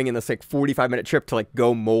 going in this like 45-minute trip to like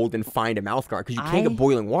go mold and find a mouth guard because you can't get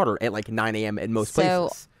boiling water at like 9 a.m. in most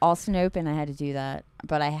places. So Austin Open, I had to do that,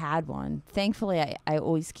 but I had one. Thankfully, I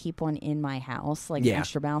always keep one in my house, like an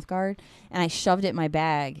extra mouth guard, and I shoved it in my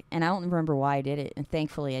bag, and I don't remember why I did it, and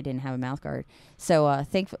thankfully I didn't have a mouth guard. So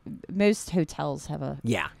most hotels have a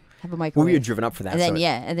microwave. Well, we had driven up for that. And then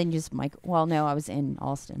and then you just well, no, I was in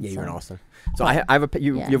Austin. Yeah, you're in Austin. So I have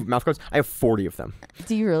you have mouth guards. I have 40 of them.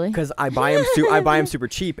 Do you really? Because I buy them. I buy them super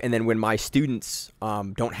cheap, and then when my students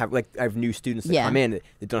don't have I have new students that come in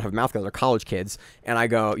that don't have mouth guards. They're college kids, and I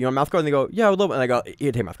go, you know, mouth guard, and they go, yeah, I would love it. And I go,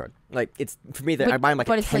 you take a mouth guard. Like it's for me, I buy them like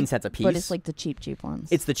at 10 cents a piece. But it's like the cheap ones.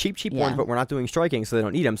 It's the cheap ones, but we're not doing striking, so they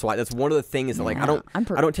don't need them. So that's one of the things that like I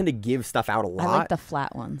don't tend to give stuff out a lot. I like the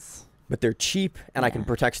flat ones. But they're cheap, and I can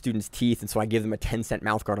protect students' teeth, and so I give them a 10-cent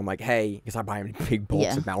mouth guard. I'm like, hey, because I buy them big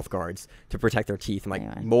bolts of mouth guards to protect their teeth, and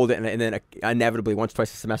like mold it, and then inevitably once,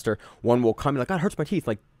 twice a semester, one will come and like, God, it hurts my teeth,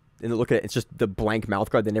 like, and they look at it, it's just the blank mouth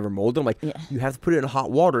guard. They never molded. I'm like, you have to put it in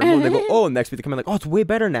hot water, and they go, oh, and next week they come in like, oh, it's way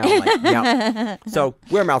better now. I'm like, yeah. So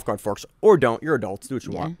wear mouth guard, folks, or don't. You're adults. Do what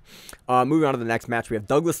you want. Moving on to the next match, we have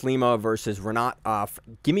Douglas Lima versus Renat.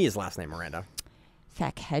 Give me his last name, Miranda.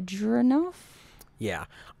 Fakhedranov. Yeah.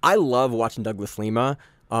 I love watching Douglas Lima.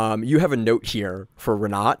 You have a note here for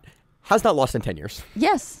Renat. Has not lost in 10 years.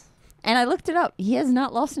 Yes. And I looked it up. He has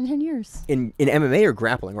not lost in 10 years. In MMA or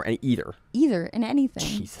grappling or either? Either, in anything.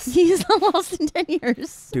 Jesus. He has not lost in 10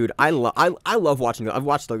 years. Dude, I love watching. I've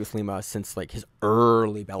watched Douglas Lima since like his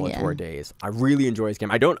early Bellator days. I really enjoy his game.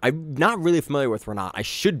 I'm not really familiar with Renat. I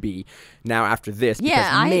should be now after this.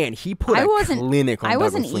 Yeah, because, he put a clinic on Douglas Lima. I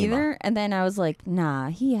wasn't either. And then I was like, nah,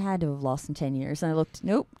 he had to have lost in 10 years. And I looked,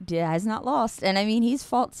 nope, has not lost. And I mean, he's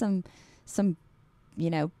fought some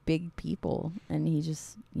big people, and he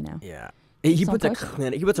just, Yeah. He puts a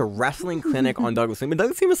clinic. He puts a wrestling clinic on Douglas Lima.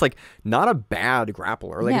 Douglas Lima is like not a bad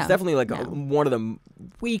grappler. Like it's definitely like one of the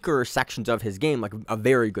weaker sections of his game. Like a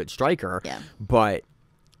very good striker. Yeah. But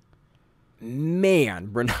man,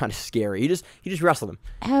 Renat is scary. He just wrestled him.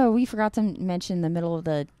 Oh, we forgot to mention the middle of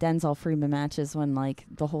the Denzel Freeman matches when like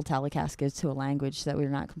the whole telecast goes to a language that we were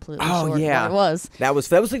not completely sure what it was. That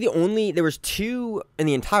was like the only. There was two in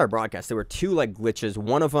the entire broadcast. There were two like glitches.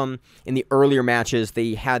 One of them in the earlier matches,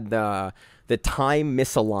 they had the time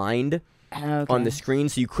misaligned on the screen,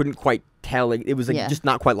 so you couldn't quite tell. Like, it was like just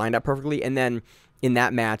not quite lined up perfectly. And then in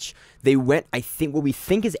that match, they went, I think, what we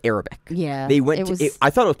think is Arabic. Yeah. They went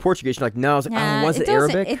I thought it was Portuguese. You're like, no. I was like, oh, was it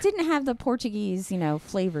Arabic? It didn't have the Portuguese,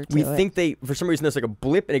 flavor to it. We think for some reason, there's like a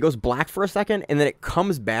blip, and it goes black for a second, and then it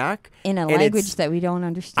comes back. In a language that we don't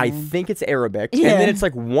understand. I think it's Arabic. Yeah. And then it's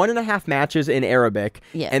like 1.5 matches in Arabic.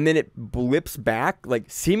 Yeah. And then it blips back, like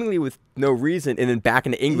seemingly with no reason, and then back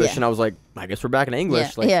into English. Yeah. And I was like, I guess we're back in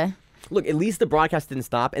English. Yeah. Look, at least the broadcast didn't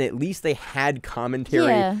stop, and at least they had commentary.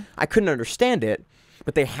 Yeah. I couldn't understand it,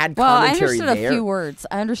 but they had commentary there. I understood a few words.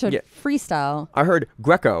 I understood freestyle. I heard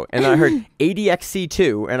Greco, and then I heard ADXC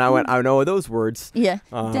too, and I went, I know those words. Yeah,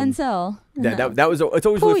 Denzel. That was. It's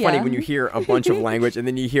always really funny when you hear a bunch of language, and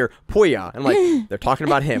then you hear Poya, and like they're talking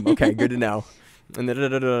about him. Okay, good to know. And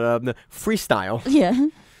the freestyle. Yeah.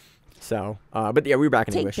 So, but yeah, we were back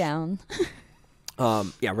in English. Takedown.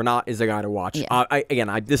 Renat is a guy to watch.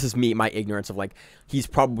 Yeah. This is my ignorance of like, he's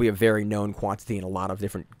probably a very known quantity in a lot of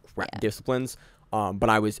different disciplines. But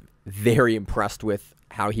I was very impressed with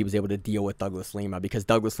how he was able to deal with Douglas Lima, because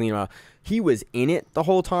Douglas Lima, he was in it the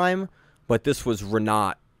whole time, but this was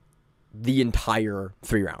Renat the entire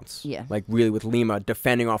 3 rounds. Yeah. Like really with Lima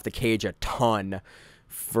defending off the cage a ton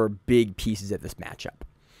for big pieces of this matchup.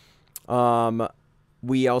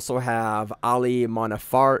 We also have Ali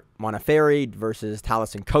Montefiore versus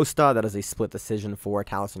Taliesin Costa. That is a split decision for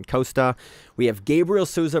Taliesin Costa. We have Gabriel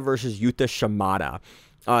Souza versus Yuta Shimada.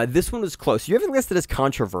 This one was close. You haven't listed as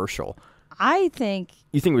controversial. I think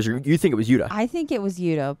you think it was Yuta. I think it was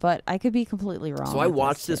Yuta, but I could be completely wrong. So I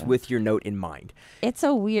watched this with your note in mind. It's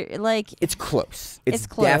a weird It's close. It's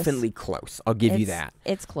close. Definitely close. I'll give you that.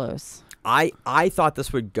 It's close. I thought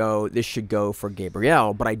this should go for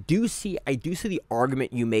Gabriel, but I do see the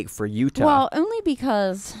argument you make for Yuta. Well, only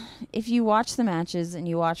because if you watch the matches and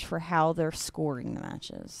you watch for how they're scoring the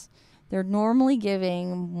matches, they're normally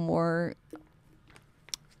giving more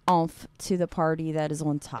oomph to the party that is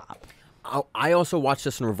on top. I also watched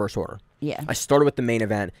this in reverse order. Yeah. I started with the main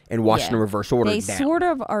event and watched it in reverse order. They sort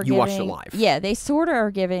of are You watched it live. Yeah, they sort of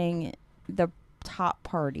are giving the top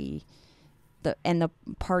party the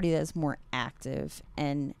party that is more active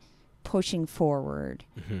and pushing forward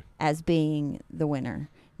as being the winner.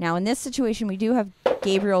 Now, in this situation, we do have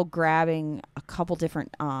Gabriel grabbing a couple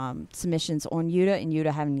different submissions on Yuta and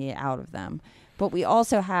Yuta having to get out of them. But we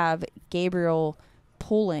also have Gabriel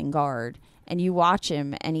pulling guard, and you watch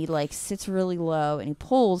him, and he like sits really low, and he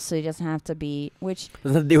pulls so he doesn't have to be, which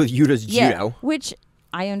doesn't have to do with Yuta's judo. Which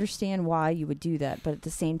I understand why you would do that, but at the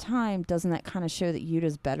same time, doesn't that kind of show that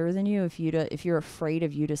Yuta's better than you if you're afraid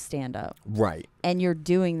of Yuta stand up, right? And you're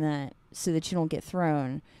doing that so that you don't get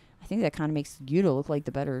thrown. I think that kind of makes Yuta look like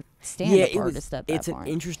the better stand-up artist at that point. It's an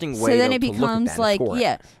interesting way. So then it becomes like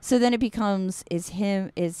So then it becomes is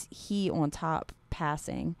he on top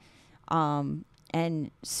passing,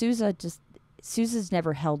 and Souza's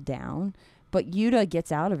never held down, but Yuta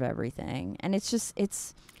gets out of everything, and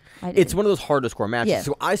it's one of those hard to score matches. Yeah.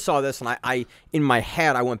 So I saw this, and I in my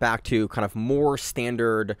head I went back to kind of more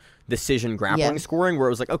standard decision grappling scoring, where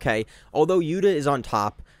it was like, okay, although Yuta is on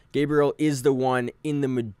top, Gabriel is the one in the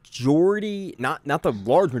majority, not the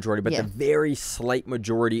large majority, but the very slight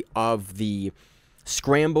majority of the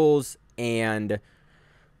scrambles and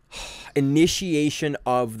initiation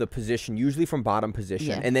of the position, usually from bottom position.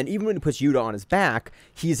 Yeah. And then even when he puts Yuta on his back,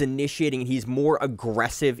 he's initiating, and he's more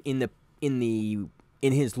aggressive in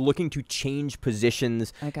his looking to change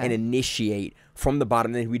positions and initiate from the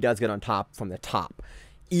bottom than he does get on top from the top.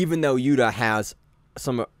 Even though Yuta has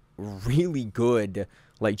some really good,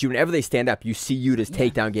 like whenever they stand up, you see Yuta's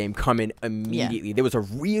takedown game come in immediately. Yeah. There was a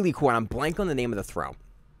really cool, and I'm blank on the name of the throw.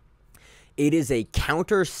 It is a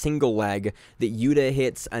counter single leg that Yuta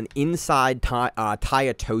hits an inside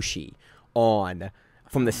Tayatoshi on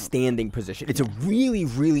from the standing position. It's a really,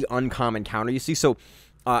 really uncommon counter, you see. So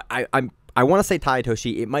I want to say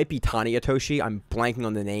Tayatoshi. It might be Taniatoshi. I'm blanking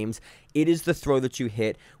on the names. It is the throw that you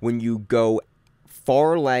hit when you go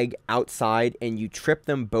far leg outside and you trip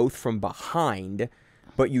them both from behind,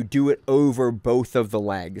 but you do it over both of the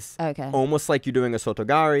legs. Okay. Almost like you're doing a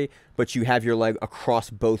Sotogari, but you have your leg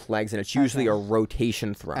across both legs, and it's usually a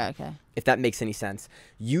rotation throw. Okay. If that makes any sense.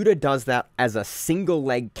 Yuta does that as a single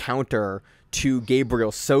leg counter to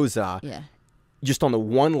Gabriel Souza. Yeah. Just on the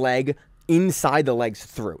one leg inside the legs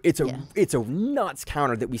through. It's a nuts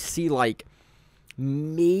counter that we see like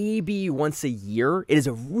maybe once a year. It is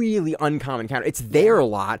a really uncommon counter. It's there a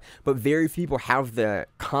lot, but very few people have the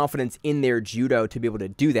confidence in their judo to be able to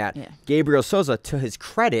do that. Yeah. Gabriel Souza, to his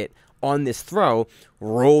credit, on this throw,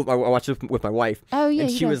 rolled. I watched it with my wife. Oh, yeah.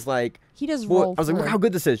 And she was like, he does roll. I was like, look how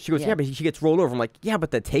good this is. She goes, yeah, but she gets rolled over. I'm like, yeah, but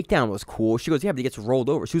the takedown was cool. She goes, yeah, but he gets rolled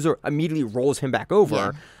over. Souza immediately rolls him back over.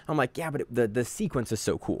 Yeah. I'm like, yeah, but the sequence is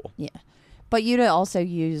so cool. Yeah. But Yuta also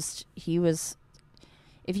used,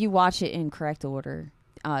 if you watch it in correct order,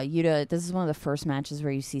 Yuta, this is one of the first matches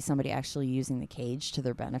where you see somebody actually using the cage to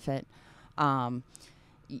their benefit.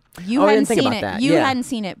 You hadn't seen it. You hadn't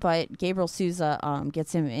seen it, but Gabriel Souza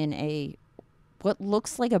gets him in what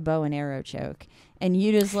looks like a bow and arrow choke, and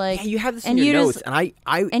Yuta's like, yeah, you have this in your notes, and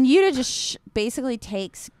and Yuta just basically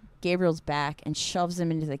takes Gabriel's back and shoves him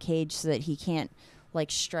into the cage so that he can't like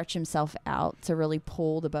stretch himself out to really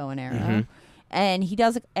pull the bow and arrow, and he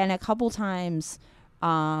does, and a couple times.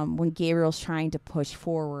 When Gabriel's trying to push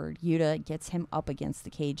forward, Yuta gets him up against the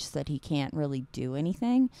cage so that he can't really do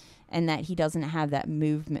anything, and that he doesn't have that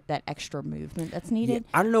movement, that extra movement that's needed.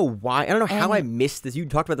 Yeah, I don't know why. I don't know how I missed this. You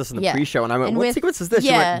talked about this in the pre-show, and I went, "What sequence is this?"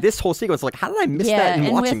 Yeah. You're like, this whole sequence. Like, how did I miss that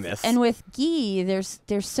in watching this? And with gi, there's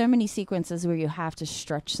so many sequences where you have to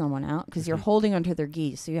stretch someone out because you're holding onto their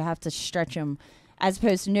gi, so you have to stretch them, as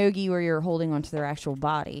opposed to no-gi where you're holding onto their actual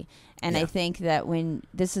body. And I think that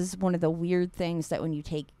this is one of the weird things that when you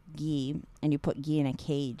take gi and you put gi in a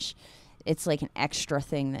cage, it's like an extra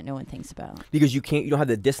thing that no one thinks about. Because you don't have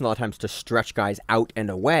the distance a lot of times to stretch guys out and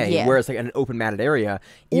away, whereas like in an open matted area,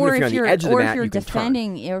 even if you're on the edge of the mat, you can turn.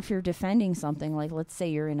 Or if you're defending something, like let's say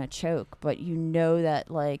you're in a choke, but you know that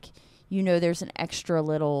there's an extra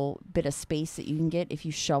little bit of space that you can get if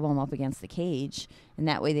you shove them up against the cage, and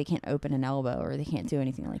that way they can't open an elbow or they can't do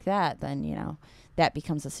anything like that, then, that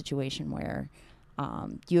becomes a situation where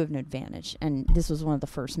you have no advantage. And this was one of the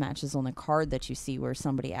first matches on the card that you see where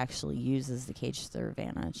somebody actually uses the cage to their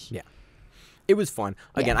advantage. Yeah. It was fun.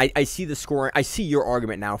 Again, I see the scoring. I see your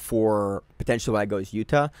argument now for potentially why it goes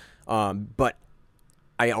Yuta. But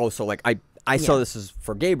I also, I saw this as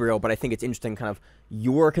for Gabriel, but I think it's interesting kind of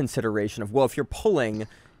your consideration of, well, if you're pulling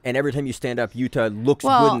and every time you stand up, Yuta looks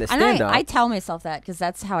good in the stand-up. I tell myself that because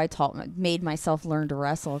that's how I made myself learn to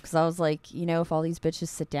wrestle, because I was like, if all these bitches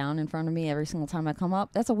sit down in front of me every single time I come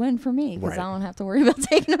up, that's a win for me because I don't have to worry about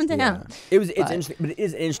taking them down. Yeah. It's interesting, but it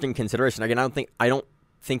is an interesting consideration. Again, I don't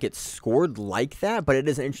think it's scored like that, but it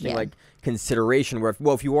is an interesting consideration where,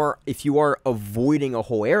 if you are avoiding a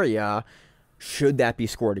whole area, should that be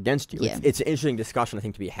scored against you? Yeah. It's an interesting discussion, I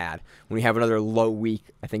think, to be had. When we have another low week,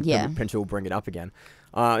 I think potentially we'll bring it up again.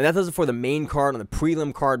 And that does it for the main card. On the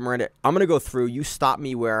prelim card, Miranda, I'm going to go through. You stop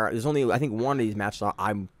me where there's only, I think, one of these matches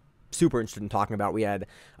I'm super interested in talking about. We had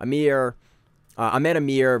Ahmed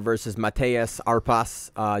Amir versus Mateus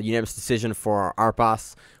Arpas, unanimous decision for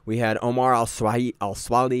Arpas. We had Omar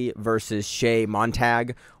Al-Swali versus Shea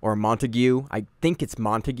Montague. I think it's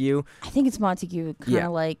Montague. I think it's Montague, kind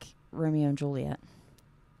of like Romeo and Juliet.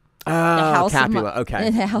 Capulet. Okay.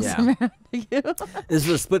 The house of Montague. This was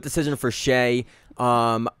a split decision for Shea.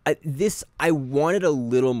 I wanted a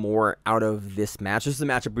little more out of this match. This is a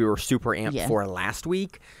matchup we were super amped for last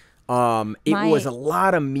week. It was a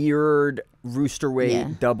lot of mirrored rooster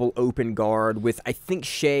weight, double open guard with, I think,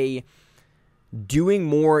 Shea doing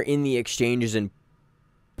more in the exchanges and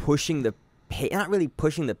pushing the pace, not really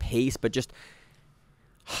pushing the pace, but just,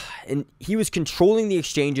 and he was controlling the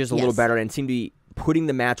exchanges a little better and seemed to be putting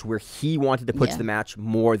the match where he wanted to put the match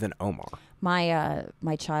more than Omar.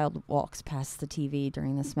 My child walks past the TV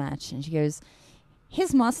during this match and she goes,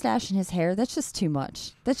 his mustache and his hair, that's just too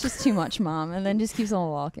much. That's just too much, Mom. And then just keeps on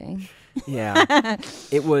walking. Yeah.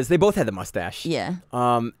 They both had the mustache. Yeah.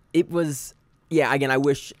 Again, I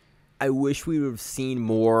wish we would have seen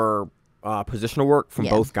more positional work from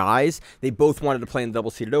both guys. They both wanted to play in the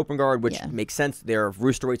double-seated open guard, which makes sense. They're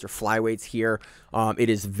rooster weights or flyweights here. It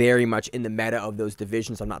is very much in the meta of those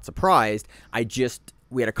divisions. I'm not surprised.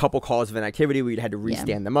 We had a couple calls of inactivity. We had to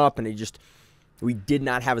restand them up, and we did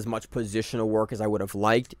not have as much positional work as I would have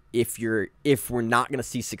liked. If we're not going to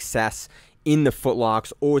see success in the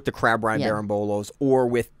footlocks or with the crab ride barambolos or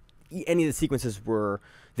with any of the sequences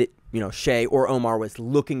that Shea or Omar was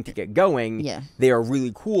looking to get going, they are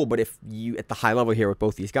really cool. But if you, at the high level here with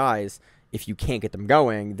both these guys, if you can't get them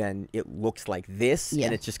going, then it looks like this,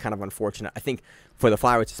 and it's just kind of unfortunate. I think for the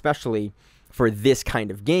flyweights, especially for this kind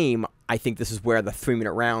of game, I think this is where the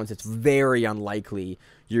 3-minute rounds, it's very unlikely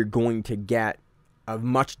you're going to get a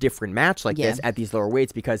much different match like this at these lower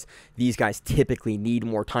weights, because these guys typically need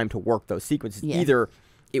more time to work those sequences. Either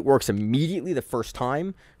it works immediately the first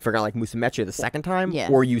time for a guy like Musumeci the second time, Yeah.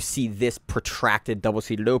 or you see this protracted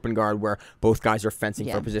double-seated open guard where both guys are fencing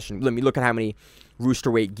for a position. Let me look at how many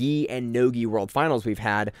roosterweight gi and no-gi world finals we've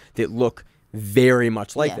had that look very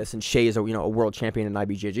much like this. And Shea is a world champion in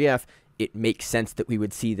IBJJF. It makes sense that we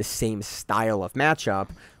would see the same style of matchup.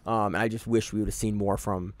 And I just wish we would have seen more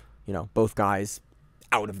from both guys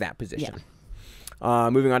out of that position.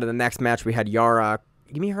 Moving on to the next match, we had Yara.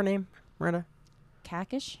 Give me her name, Miranda.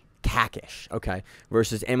 Kakish, okay,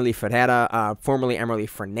 versus Emily Ferreira, formerly Emily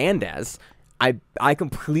Fernandez. I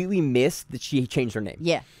completely missed that she changed her name.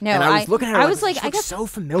 Yeah, no, and I was looking at her. I was like, I got so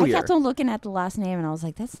familiar. I kept on looking at the last name, and I was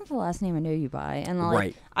like, that's not the last name I know you by. And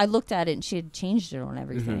I looked at it, and she had changed it on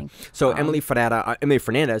everything. So Emily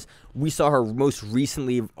Fernandez, we saw her most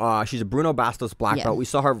recently. She's a Bruno Bastos black belt. We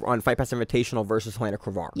saw her on Fight Pass Invitational versus Helena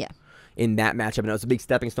Cravar. Yeah. In that matchup, and it was a big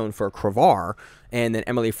stepping stone for Cravar. And then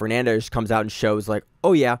Emily Fernandez comes out and shows like,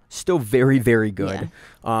 oh yeah, still very, very good.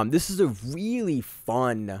 Yeah. This is a really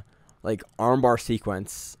fun armbar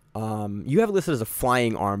sequence. You have it listed as a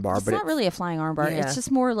flying armbar, it's but not really a flying armbar. Yeah. It's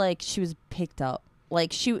just more like she was picked up.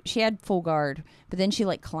 Like she had full guard, but then she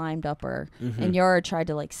climbed up her, and Yara tried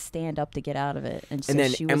to stand up to get out of it, and so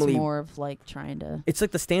then she was more of trying to. It's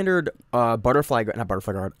like the standard not butterfly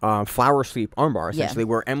guard, flower sweep armbar essentially,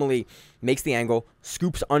 where Emily makes the angle,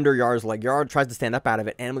 scoops under Yara's leg. Yara tries to stand up out of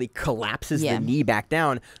it, and Emily collapses the knee back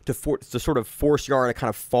down to sort of force Yara to kind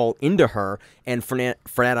of fall into her, and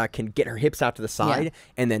Fernanda can get her hips out to the side,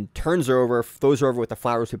 and then turns her over, throws her over with the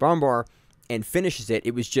flower sweep armbar, and finishes it.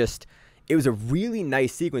 It was a really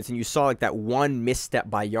nice sequence, and you saw that one misstep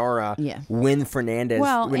by Yara when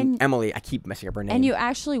Emily, I keep messing up her name. And you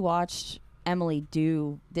actually watched Emily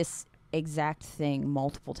do this exact thing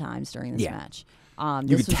multiple times during this match.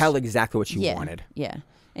 You could tell exactly what she wanted. Yeah.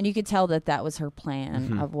 And you could tell that was her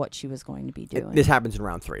plan of what she was going to be doing. This happens in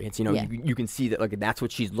round 3. It's you can see that that's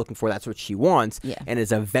what she's looking for, that's what she wants, and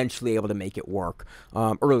is eventually able to make it work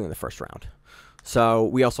early in the first round. So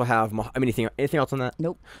we also have anything else on that?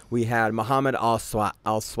 Nope. We had Muhammad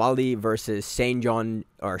Al-Swali versus Sang-Yong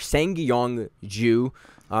Ju.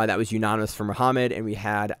 That was unanimous for Muhammad, and we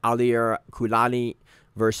had Alir Kulani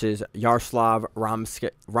versus Yaroslav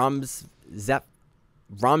Ramjakev.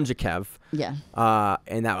 Yeah.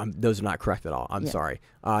 And those are not correct at all. I'm sorry.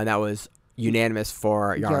 That was unanimous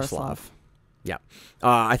for Yaroslav. Yeah.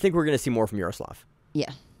 I think we're going to see more from Yaroslav.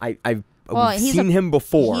 Yeah. We've seen him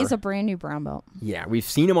before. He's a brand new brown belt. Yeah, we've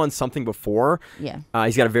seen him on something before. Yeah.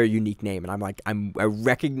 He's got a very unique name, and I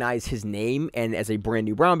recognize his name, and as a brand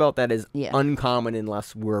new brown belt, that is uncommon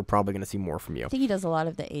unless we're probably going to see more from you. I think he does a lot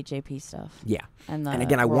of the AJP stuff. Yeah. And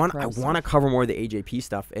again, I want to cover more of the AJP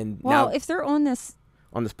stuff. And now, if they're on this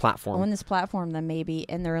platform, then maybe,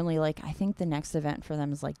 and they're only I think the next event for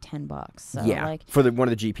them is $10. So for one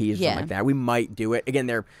of the GPs or something like that, we might do it. Again,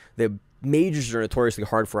 the majors are notoriously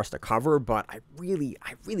hard for us to cover, but I really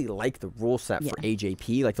like the rule set for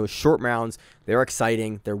AJP. Those short rounds, they're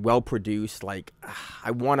exciting, they're well produced.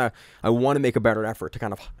 I wanna make a better effort to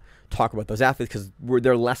kind of talk about those athletes because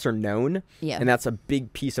they're lesser known, and that's a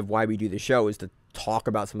big piece of why we do the show is to talk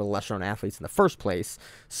about some of the lesser known athletes in the first place.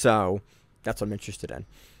 So that's what I'm interested in.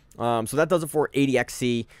 So that does it for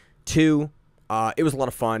ADXC 2. It was a lot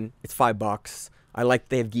of fun. It's $5. I like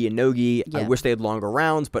they have gi and no gi. I wish they had longer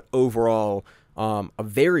rounds, but overall, a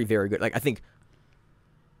very, very good. I think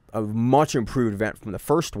a much improved event from the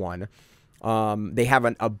first one. They have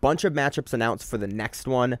a bunch of matchups announced for the next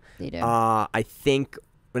one. They do. I think,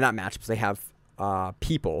 well, not matchups. They have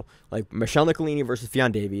people like Michelle Nicolini versus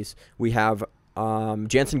Fionn Davies. We have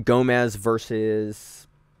Jansen Gomez versus.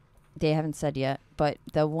 They haven't said yet, but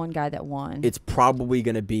the one guy that won. It's probably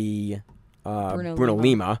going to be. Bruno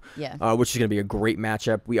Lima, which is going to be a great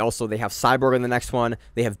matchup. They have Cyborg on the next one.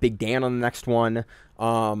 They have Big Dan on the next one.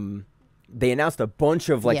 They announced a bunch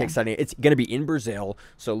of exciting. It's going to be in Brazil,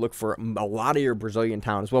 so look for a lot of your Brazilian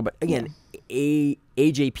talent as well. But again,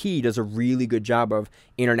 AJP does a really good job of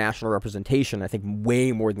international representation. I think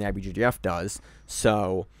way more than the IBJJF does.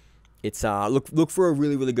 So it's look for a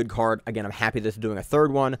really, really good card. Again, I'm happy that they're doing a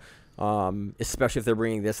third one. Especially if they're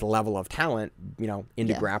bringing this level of talent,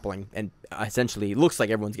 into grappling, and essentially it looks like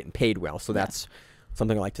everyone's getting paid well, so that's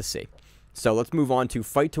something I like to see. So let's move on to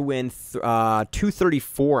Fight to Win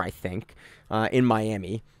 234, I think, in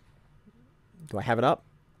Miami. Do I have it up?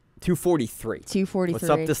 243. 243. What's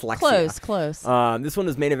up, dyslexia? Close. This one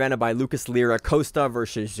is main evented by Lucas Lira Costa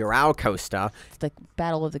versus João Costa. It's the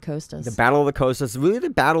Battle of the Costas. The Battle of the Costas. Really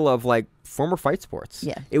the battle of former fight sports.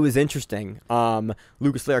 Yeah. It was interesting.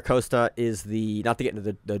 Lucas Lira Costa is not to get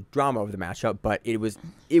into the drama of the matchup, but it was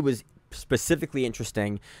specifically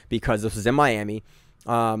interesting because this was in Miami.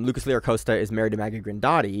 Lucas Lira Costa is married to Maggie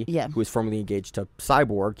Grindotti, who is formerly engaged to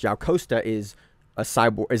Cyborg. João Costa is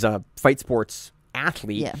a fight sports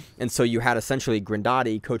athlete, and so you had essentially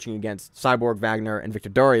Grindotti coaching against Cyborg, Wagner, and Victor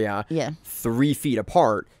Doria, 3 feet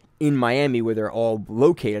apart in Miami, where they're all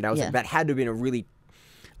located. I was like, that had to have been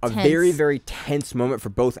a very, very tense moment for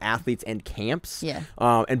both athletes and camps.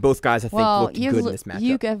 And both guys, I think, looked good in this matchup.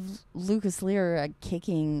 You have Lucas Lira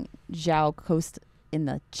kicking João Costa in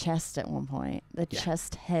the chest at one point, the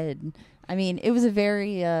chest head. I mean, it was a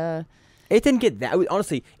very... it didn't get that.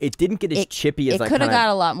 Honestly, it didn't get as chippy as it could have got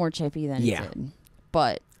a lot more chippy than it did.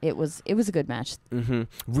 But it was a good match.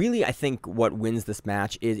 Really, I think what wins this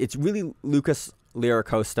match is it's really Lucas Lira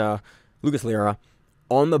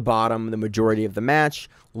on the bottom the majority of the match,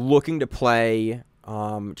 looking to play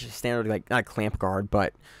just standard, like not a clamp guard,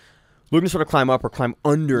 but looking to sort of climb up or climb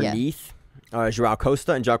underneath João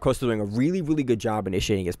Costa. And João Costa doing a really, really good job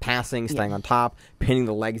initiating his passing, staying on top, pinning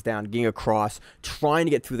the legs down, getting across, trying to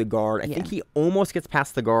get through the guard. I think he almost gets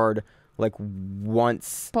past the guard like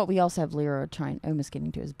once. But we also have Lira almost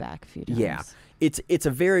getting to his back a few times. Yeah. It's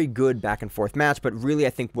a very good back and forth match, but really I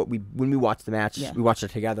think when we watched the match, we watched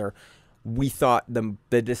it together, we thought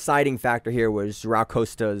the deciding factor here was João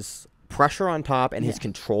Costa's pressure on top and his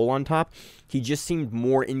control on top. He just seemed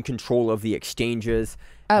more in control of the exchanges.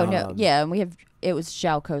 Oh, no. Yeah, and it was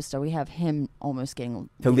João Costa. We have him almost getting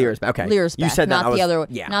to Lira's back. Okay. Lira's back. You said not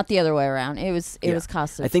that. Not the other way around. It was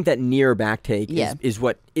Costa. I think that near back take is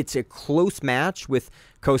what it's a close match with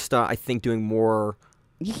Costa, I think, doing more.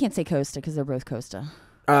 You can't say Costa because they're both Costa.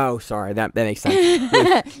 Oh, sorry. That makes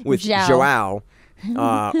sense. with João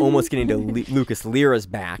almost getting to Lucas Lira's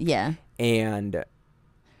back. Yeah. And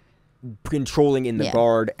controlling in the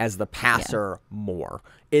guard as the passer more.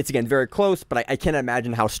 It's, again, very close, but I can't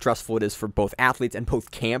imagine how stressful it is for both athletes and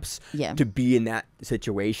both camps to be in that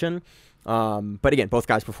situation. But, again, both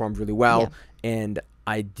guys performed really well. And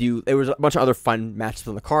there was a bunch of other fun matches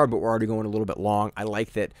on the card, but we're already going a little bit long. I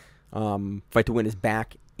like that Fight to Win is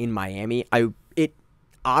back in Miami. It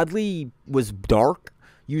oddly was dark.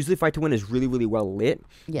 Usually Fight to Win is really, really well lit.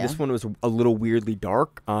 This one was a little weirdly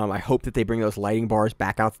dark. I hope that they bring those lighting bars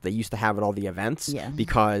back out that they used to have at all the events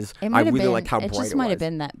because I really liked how bright it was. It just might have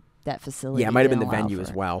been that facility. Yeah, it might have been the venue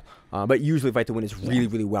as well. But usually Fight to Win is really,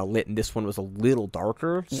 really well lit, and this one was a little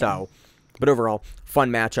darker. So, but overall, fun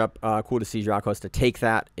matchup. Cool to see João Costa take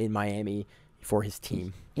that in Miami for his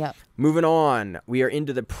team. Moving on, we are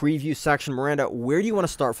into the preview section. Miranda, where do you want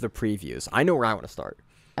to start for the previews? I know where I want to start.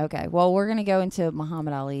 Okay, well, we're going to go into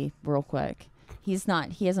Muhammad Ali real quick. He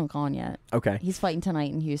hasn't gone yet. Okay. He's fighting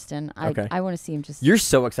tonight in Houston. I want to see him just... You're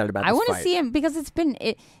so excited about this I want to see him because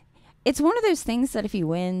it's one of those things that if he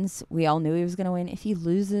wins, we all knew he was going to win. If he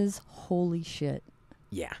loses, holy shit.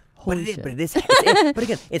 Yeah. But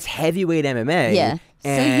again, it's heavyweight MMA. Yeah.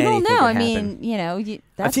 So you don't know. I mean,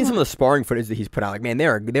 I've seen some of the sparring footage that he's put out. Like, man,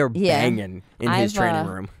 they're banging in his training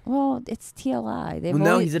room. Well, it's TLI.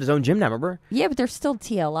 No, he's at his own gym now, remember? Yeah, but they're still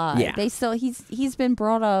TLI. Yeah. He's been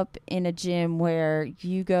brought up in a gym where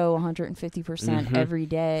you go 150% every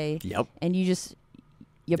day. Yep. And you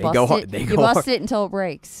bust it until it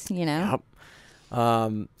breaks, Yep.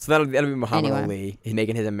 So that'll be Muhammad Ali. He's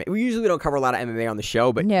making his MMA. We usually don't cover a lot of MMA on the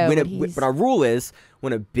show, but but our rule is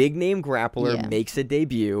when a big name grappler makes a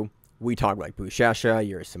debut, we talk like Buchecha,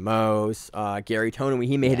 Yuri Simões, Gary Tonin when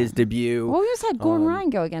he made his debut. Well, we just had Gordon Ryan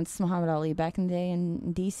go against Muhammad Ali back in the day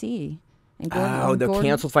in DC. And the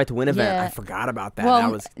canceled Fight to Win event. I forgot about that.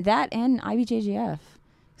 Well, that and IBJJF.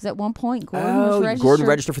 Because at one point Gordon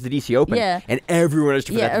registered for the DC Open. Yeah. And everyone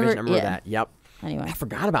registered for that division. I remember that. Yep. Anyway. I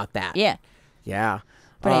forgot about that. Yeah. Yeah.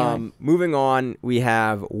 But anyway. Moving on, we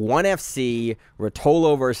have 1 FC,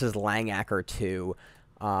 Ruotolo versus Langaker 2.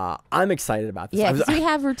 I'm excited about this. Yeah, we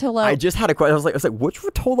have Ruotolo. I just had a question. I was like, which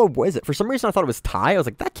Ruotolo was it? For some reason, I thought it was Thai. I was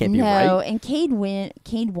like, that can't be right. No, and Cade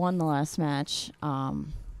won the last match.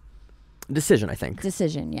 Decision, I think.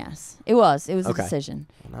 Decision, yes. It was a decision.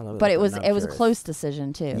 But it was a close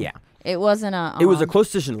decision, too. Yeah. It wasn't a... it was a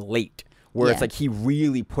close decision late. Where it's like he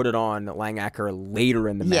really put it on Langaker later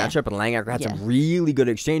in the matchup, and Langaker had some really good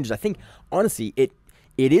exchanges. I think, honestly, it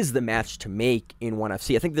is the match to make in 1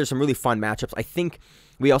 FC. I think there's some really fun matchups. I think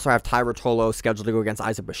we also have Ty Ruotolo scheduled to go against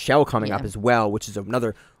Isaac Buchel coming up as well, which is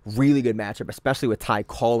another really good matchup, especially with Ty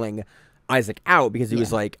calling Isaac out because he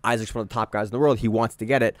was like, Isaac's one of the top guys in the world. He wants to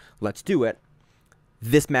get it. Let's do it.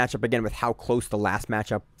 This matchup, again, with how close the last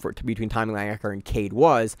matchup between Tommy Langaker and Cade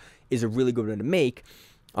was, is a really good one to make.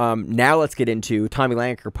 Now let's get into Tommy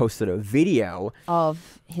Langaker posted a video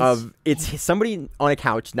of somebody on a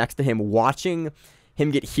couch next to him watching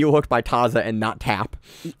him get heel hooked by Taza and not tap,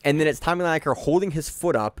 and then it's Tommy Langaker holding his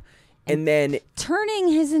foot up and then turning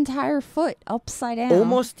his entire foot upside down,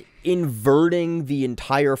 almost inverting the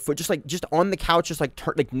entire foot, just on the couch, just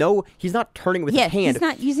no, he's not turning with his hand. He's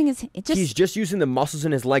not using his. He's just using the muscles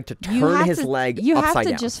in his leg to turn his leg upside down. You have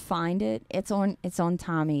to just find it. It's on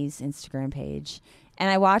Tommy's Instagram page. And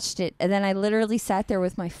I watched it, and then I literally sat there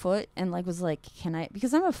with my foot and was like, can I,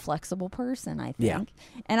 because I'm a flexible person, I think. Yeah.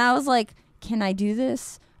 And I was like, can I do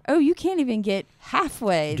this? Oh, you can't even get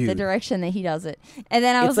halfway the direction that he does it. And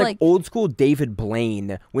then I was like old school David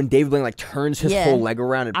Blaine, when David Blaine turns his whole leg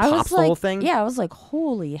around and pops the whole thing. Yeah, I was like,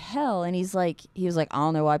 holy hell. And he was like, I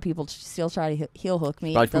don't know why people still try to heel hook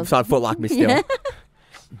me. People try to footlock me still. Yeah.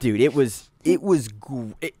 Dude, his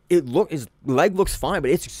leg looks fine, but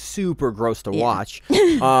it's super gross to watch.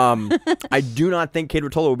 I do not think Cade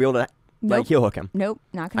Ruotolo will be able to heel hook him. Nope,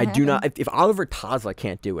 not gonna happen. I do not. If Oliver Tasla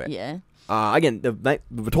can't do it. Yeah. Again, the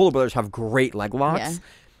Ruotolo brothers have great leg locks.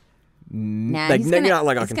 Yeah. He's gonna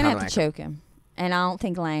have to choke him. And I don't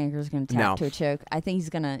think Langaker's going to tap to a choke. I think he's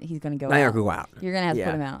gonna go Langaker out. Go out. You're going to have to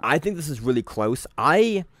put him out. I think this is really close.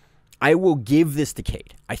 I will give this to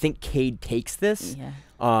Cade. I think Cade takes this. Yeah.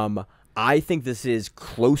 I think this is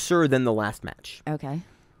closer than the last match. Okay.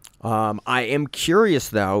 I am curious,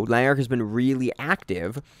 though. Langaker has been really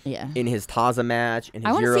active in his Taza match, in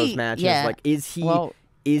his Euros matches. Yeah.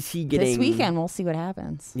 Is he getting... This weekend, we'll see what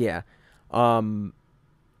happens. Yeah. Who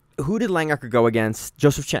did Langaker go against?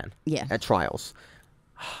 Joseph Chen. Yeah. At Trials.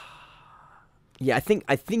 Yeah, I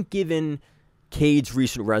think given Cade's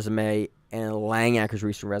recent resume and Langaker's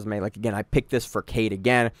recent resume, again, I picked this for Cade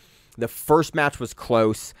again. The first match was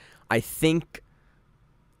close. I think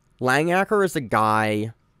Langaker is a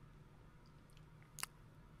guy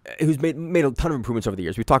who's made a ton of improvements over the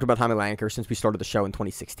years. We've talked about Tommy Langaker since we started the show in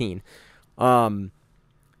 2016. The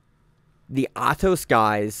Atos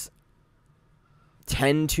guys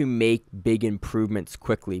tend to make big improvements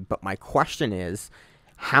quickly, but my question is,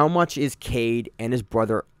 how much is Cade and his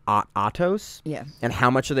brother Atos? Yeah. And how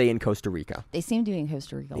much are they in Costa Rica? They seem to be in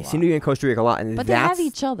Costa Rica a lot. They seem to be in Costa Rica a lot. But they have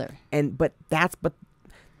each other.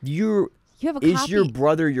 You have a copy. Is your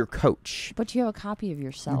brother your coach? But you have a copy of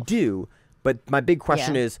yourself. You do. But my big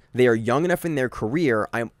question is, they are young enough in their career.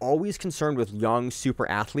 I'm always concerned with young super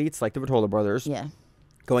athletes like the Ruotolo brothers. Yeah.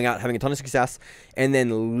 Going out, having a ton of success, and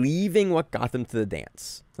then leaving what got them to the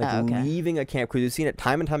dance. Leaving a camp. Because we've seen it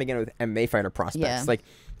time and time again with MMA fighter prospects. Yeah.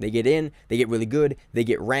 They get in, they get really good, they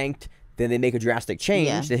get ranked, then they make a drastic change.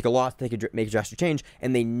 Yeah. They take a loss, they make a drastic change,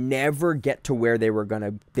 and they never get to where they were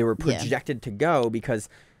projected to go because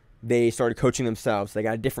they started coaching themselves. They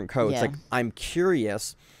got a different coach. Yeah. I'm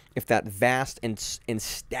curious if that vast and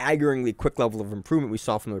staggeringly quick level of improvement we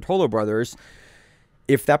saw from the Ruotolo brothers,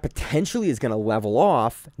 if that potentially is going to level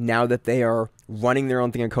off now that they are running their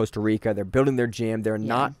own thing in Costa Rica, they're building their gym, they're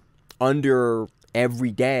not under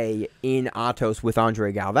every day in Atos with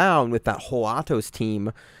Andre Galvao and with that whole Atos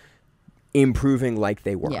team improving like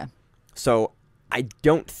they were. Yeah. So I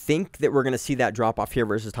don't think that we're going to see that drop off here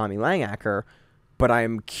versus Tommy Langaker, but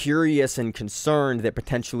I'm curious and concerned that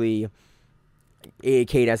potentially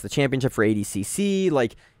Cade has the championship for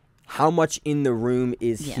ADCC. How much in the room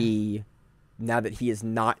is he now that he is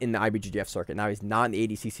not in the IBJJF circuit? Now he's not in the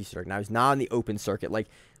ADCC circuit. Now he's not in the open circuit.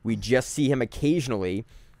 We just see him occasionally.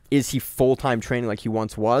 Is he full-time training like he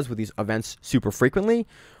once was with these events super frequently?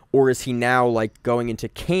 Or is he now going into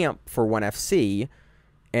camp for 1FC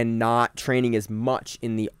and not training as much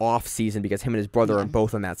in the off season because him and his brother are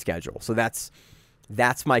both on that schedule? So that's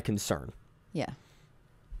my concern. Yeah.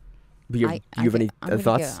 Do you have any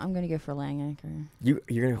thoughts? I'm going to go for Langaker. You're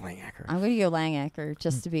going to go Langaker. I'm going to go Langaker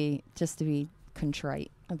just to be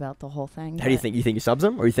contrite about the whole thing. How do you think? You think he subs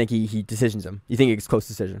him, or you think he decisions him? You think it's close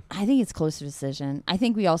decision? I think it's close to decision. I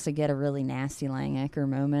think we also get a really nasty Langaker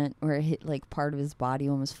moment where it hit, part of his body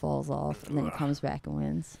almost falls off, and then he comes back and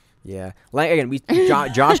wins. Yeah. Again,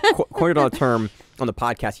 Josh coined on a term on the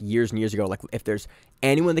podcast years and years ago. If there's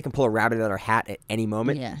anyone that can pull a rabbit out of their hat at any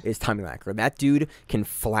moment, is Tommy Langaker. That dude can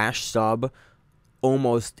flash sub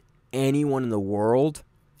almost anyone in the world.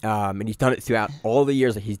 And he's done it throughout all the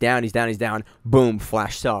years. He's down, boom,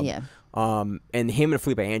 flash sub. Yeah. And him and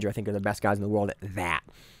Felipe Andrew, I think, are the best guys in the world at that.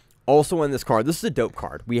 Also on this card, this is a dope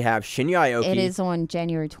card. We have Shinya Aoki. It is on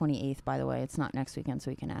January 28th, by the way. It's not next weekend, it's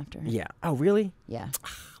the weekend after. Yeah. Oh, really? Yeah.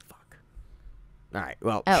 Fuck. All right.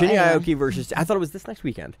 Well, Shinya Aoki versus... I thought it was this next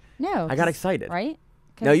weekend. No. I got excited. Right?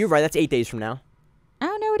 No, you're right. That's 8 days from now.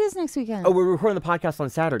 Oh, no, it is next weekend. Oh, we're recording the podcast on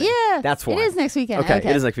Saturday. Yeah. That's why. It is next weekend. Okay,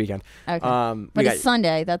 it is next weekend. Okay. But it's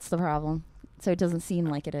Sunday. That's the problem. So it doesn't seem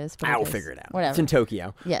like it is. But I'll figure it out. Whatever. It's in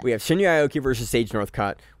Tokyo. Yeah. We have Shinya Aoki versus Sage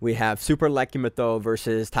Northcutt. We have Super Lekimoto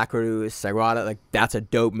versus Takeru Sagata. That's a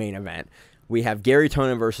dope main event. We have Gary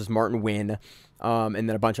Tonin versus Martin Wynn, and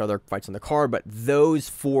then a bunch of other fights on the card. But those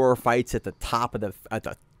 4 fights at the top of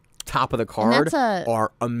the card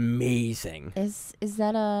are amazing. Is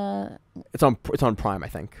that a? It's on Prime, I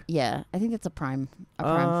think. Yeah, I think it's a Prime.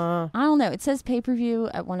 I don't know. It says pay-per-view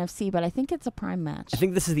at 1FC, but I think it's a Prime match. I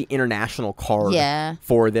think this is the international card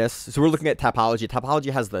for this. So we're looking at Tapology.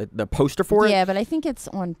 Tapology has the poster for it. Yeah, but I think it's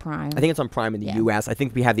on Prime. I think it's on Prime in the US. I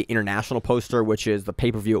think we have the international poster, which is the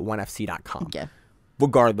pay-per-view at 1FC.com. Yeah.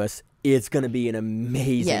 Regardless, it's going to be an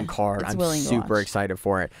amazing card. I'm super excited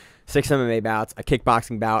for it. 6 MMA bouts, a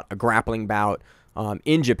kickboxing bout, a grappling bout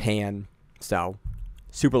in Japan. So,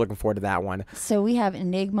 super looking forward to that one. So, we have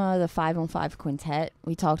Enigma, the 5-on-5 quintet.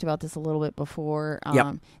 We talked about this a little bit before.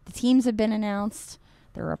 The teams have been announced.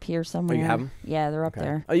 They're up here somewhere. Oh, you have them? Yeah, they're up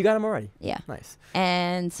there. Oh, you got them already? Yeah. Nice.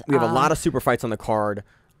 And we have a lot of super fights on the card.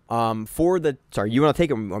 Sorry, you want to take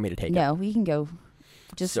it or you want me to take it? No, we can go.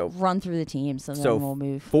 Just run through the teams and then we'll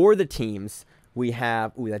move. For the teams, we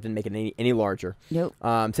have... Ooh, that didn't make it any larger. Nope.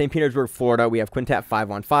 St. Petersburg, Florida. We have Quintet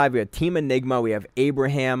 5-on-5. We have Team Enigma. We have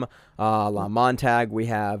Abraham Lamontag. We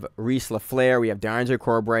have Reese LaFleur. We have DeAndre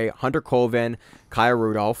Corbray, Hunter Colvin, Kaya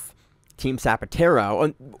Rudolph, Team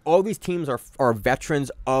Zapatero. All these teams are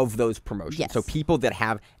veterans of those promotions. Yes. So people that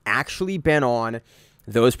have actually been on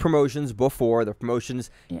those promotions before. The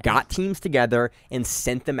promotions got teams together and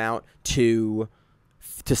sent them out to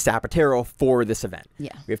Zapatero for this event.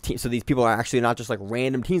 Yeah. We have teams, so these people are actually not just like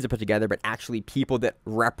random teams to put together, but actually people that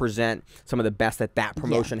represent some of the best that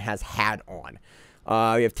promotion has had on.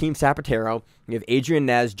 We have Team Zapatero. We have Adrian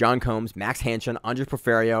Nez, John Combs, Max Hanshin, Andres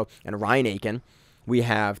Porfirio, and Ryan Aiken. We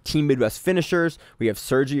have Team Midwest Finishers. We have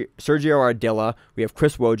Sergio Ardilla. We have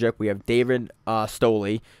Chris Wojcik. We have David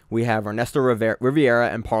Stoley. We have Ernesto Riviera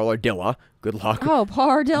and Paul Ardilla. Good luck. Oh, Paul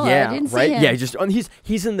Ardilla. Yeah, I didn't see right? him. Yeah,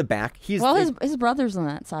 he's in the back. His brother's on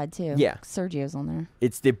that side too. Yeah. Sergio's on there.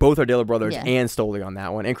 They both Ardilla brothers and Stoley on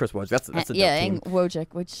that one, and Chris Wojcik. That's a dope team. And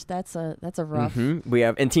Wojcik, which that's a rough. We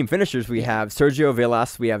have in Team Finishers. We have Sergio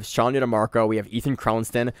Villas. We have Sean DeMarco. We have Ethan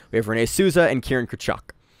Crownston. We have Renee Souza and Kieran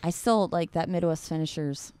Kachuk. I still like that Midwest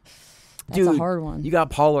Finishers. That's a hard one. You got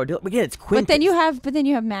Paul Ardilla. Again, it's Quintet. But then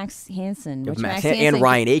you have Max Hansen. And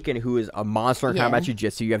Ryan Aiken, who is a monster in combat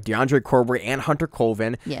jiu-jitsu. You have DeAndre Corbray and Hunter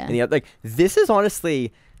Colvin. Yeah. And you have, this is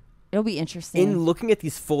honestly... It'll be interesting. In looking at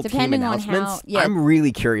these full team announcements, I'm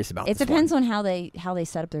really curious about this. It depends on how they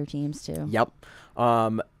set up their teams too. Yep.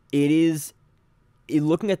 It is...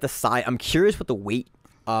 Looking at the side, I'm curious what the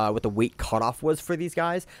weight cutoff was for these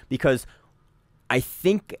guys, because I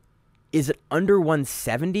think... Is it under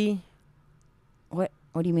 170?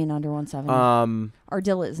 What do you mean under 170?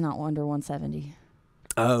 Ardilla is not under 170.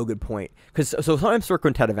 Oh, good point. Because so sometimes for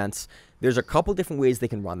quintet events, there's a couple different ways they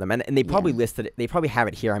can run them, and they probably listed it. They probably have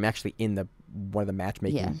it here. I'm actually in one of the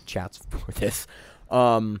matchmaking chats for this.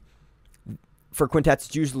 For quintets,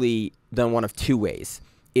 it's usually done one of 2 ways.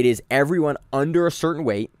 It is everyone under a certain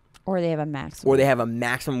weight, or they have a maximum. Or they have a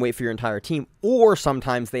maximum weight for your entire team, or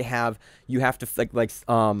sometimes you have to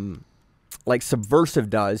like Subversive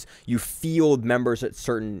does, you field members at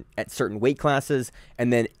certain weight classes,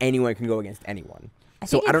 and then anyone can go against anyone.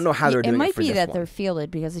 So I don't know how they're doing it. It might be that they're fielded,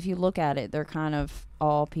 because if you look at it, they're kind of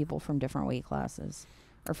all people from different weight classes,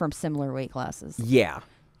 or from similar weight classes. Yeah.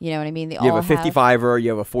 You know what I mean? You have a 55er, you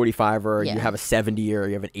have a 45er, you have a 70er,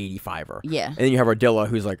 you have an 85er. Yeah. And then you have Ardilla,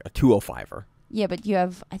 who's like a 205er. Yeah, but you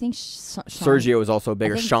have, I think Sergio is also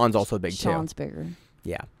bigger. Sean's also big too. Sean's bigger.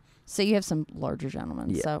 Yeah. So you have some larger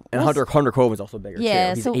gentlemen. Yeah. So and Hunter Colvin's also bigger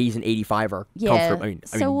too. He's an 85er. Yeah.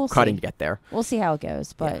 We'll cutting to get there. We'll see how it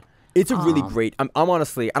goes, but it's a really great. I'm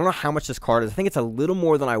honestly, I don't know how much this card is. I think it's a little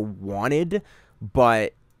more than I wanted,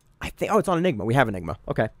 but I think it's on Enigma. We have Enigma.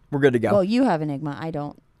 Okay, we're good to go. Well, you have Enigma. I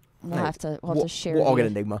don't. We'll have to share. We'll all get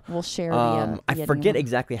Enigma. We'll share. I forget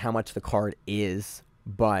exactly how much the card is,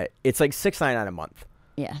 but it's like $6.99 a month.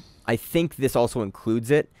 Yeah. I think this also includes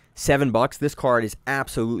it. $7. This card is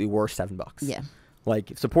absolutely worth $7. Yeah.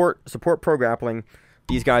 Like support pro grappling.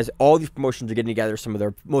 These guys, all these promotions are getting together some of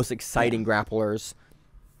their most exciting grapplers.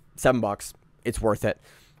 $7. It's worth it.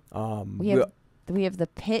 We have the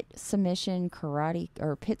Pit Submission Karate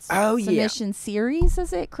or Pit Submission Series.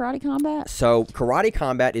 Is it Karate Combat? So Karate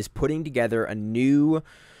Combat is putting together a new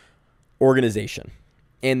organization,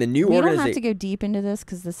 and the new organization. We don't have to go deep into this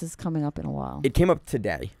because this is coming up in a while. It came up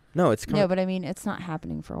today. No, it's coming. No, but I mean it's not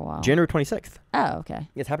happening for a while. January 26th. Oh, okay.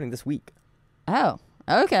 It's happening this week. Oh,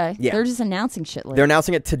 okay. Yeah. They're just announcing shit later. They're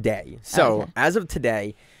announcing it today. So as of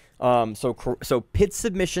today, so Pit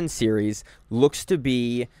Submission Series looks to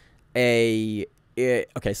be okay.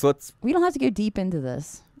 So let's. We don't have to go deep into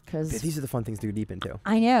this. because these are the fun things to go deep into.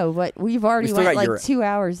 I know, but we've already went like 2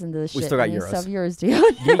 hours into this shit. We still got and Euros. Euros,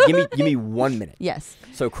 dude. give me 1 minute. Yes.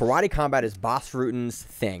 So Karate Combat is Boss Rutan's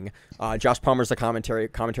thing. Josh Palmer's the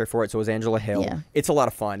commentary for it. So is Angela Hill. Yeah. It's a lot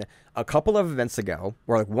of fun. A couple of events ago,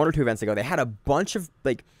 or like 1 or 2 events ago, they had a bunch of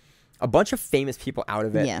famous people out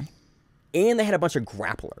of it. Yeah. And they had a bunch of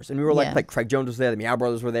grapplers. And we were like Craig Jones was there, the Meow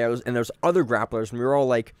Brothers were there, and there's other grapplers, and we were all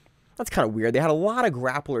like, that's kind of weird. They had a lot of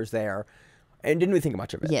grapplers there and didn't really think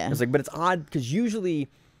much of it. Yeah. It was like, but it's odd because usually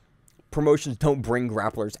promotions don't bring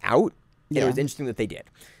grapplers out. And it was interesting that they did.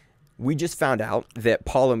 We just found out that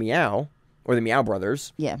Paulo Meow, or the Meow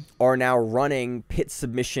Brothers, are now running pit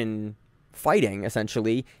submission fighting,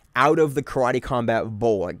 essentially, out of the Karate Combat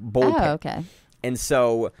bowl pit. Okay. And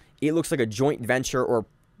so it looks like a joint venture, or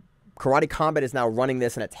Karate Combat is now running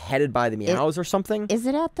this, and it's headed by the Meows or something. Is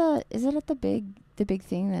it at the big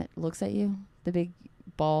thing that looks at you? The big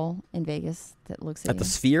ball in Vegas that looks at you? The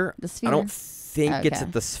Sphere? The Sphere? I don't think it's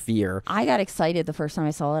at the Sphere. I got excited the first time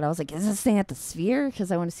I saw it. I was like, is this thing at the Sphere?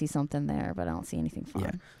 Because I want to see something there, but I don't see anything fun.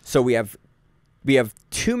 Yeah. So we have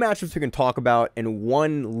 2 matchups we can talk about, and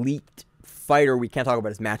 1 leaked fighter we can't talk about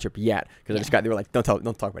his matchup yet because they were like, don't talk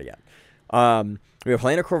about it yet. We have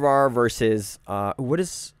Helena Corvar versus what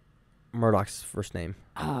is Murdoch's first name?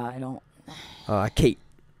 I don't. Kate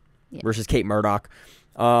versus Kate Murdoch.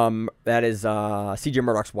 That is CJ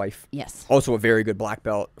Murdoch's wife. Yes. Also a very good black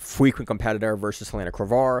belt, frequent competitor versus Helena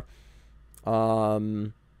Corvar.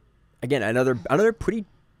 Again, another pretty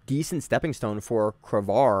decent stepping stone for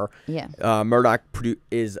Corvar. Yeah. Murdoch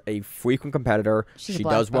is a frequent competitor. She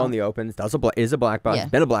does well in the opens. Is a black belt. Yeah.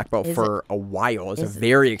 Has been a black belt for a while. Is a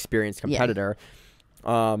very experienced competitor.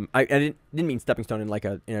 I didn't mean stepping stone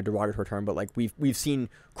in a derogatory term, but like we've seen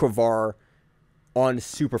Corvar on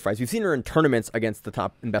super fights. We've seen her in tournaments against the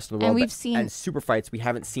top and best in the world. And super fights, we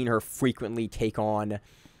haven't seen her frequently take on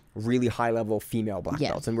really high level female black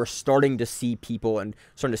belts. And we're starting to see people and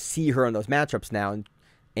starting to see her in those matchups now.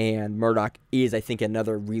 And Murdoch is, I think,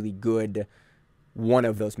 another really good one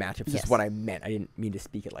of those matchups. That's what I meant. I didn't mean to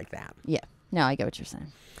speak it like that. Yeah. No, I get what you're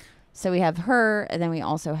saying. So we have her, and then we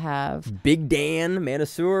also have Big Dan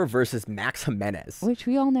Mansour versus Max Jimenez. Which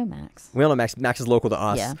we all know Max. We all know Max. Max is local to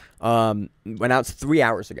us. Yeah. Went out 3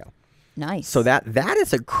 hours ago. Nice. So that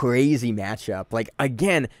is a crazy matchup. Like,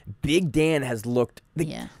 again, Big Dan has looked...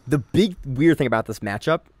 The big weird thing about this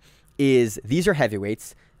matchup is these are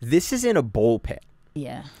heavyweights. This is in a bowl pit.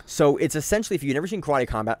 Yeah. So it's essentially, if you've never seen Karate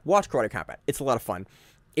Combat, watch Karate Combat. It's a lot of fun.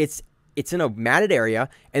 It's in a matted area,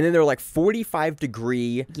 and then there are like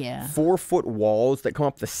 45-degree, 4-foot walls that come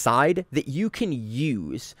up the side that you can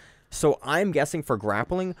use. So I'm guessing for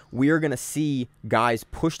grappling, we are going to see guys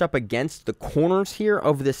pushed up against the corners here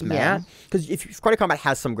of this mat. Because if Karate Combat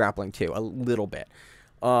has some grappling too, a little bit.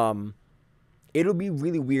 It'll be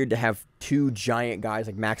really weird to have 2 giant guys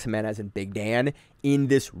like Max Jimenez and Big Dan in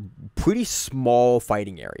this pretty small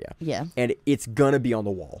fighting area. Yeah. And it's going to be on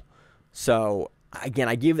the wall. So... Again,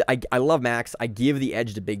 I love Max. I give the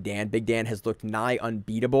edge to Big Dan. Big Dan has looked nigh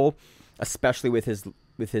unbeatable, especially with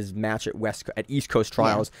his match at East Coast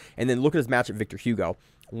Trials. And then look at his match at Victor Hugo,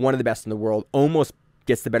 one of the best in the world. Almost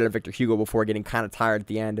gets the better of Victor Hugo before getting kind of tired at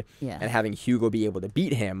the end and having Hugo be able to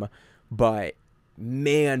beat him. But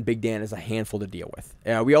man, Big Dan is a handful to deal with.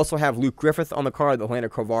 We also have Luke Griffith on the card that Helena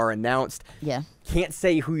Corvar announced. Yeah, can't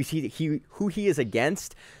say who he is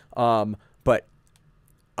against, but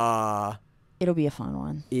it'll be a fun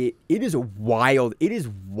one. It is wild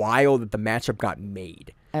that the matchup got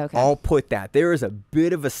made. Okay. I'll put that. There is a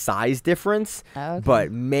bit of a size difference,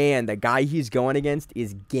 but man, the guy he's going against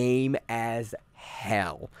is game as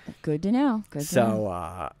hell. Good to know.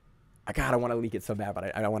 I want to leak it so bad,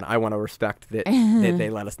 but I want to respect that they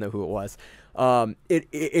let us know who it was.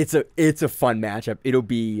 It's a fun matchup. It'll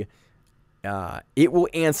be it will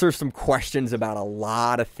answer some questions about a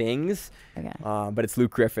lot of things. Okay. But it's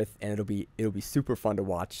Luke Griffith, and it'll be super fun to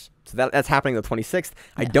watch. So that's happening the 26th.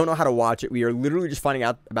 I don't know how to watch it. We are literally just finding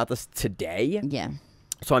out about this today. Yeah.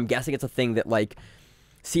 So I'm guessing it's a thing that like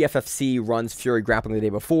CFFC runs Fury Grappling the day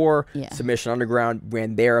before. Yeah. Submission Underground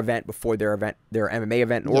ran their event before their MMA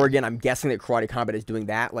event in Oregon. I'm guessing that Karate Combat is doing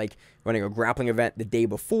that, like running a grappling event the day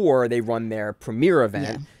before they run their premiere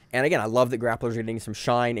event. Yeah. And again, I love that grapplers are getting some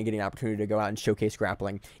shine and getting an opportunity to go out and showcase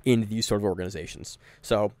grappling in these sort of organizations.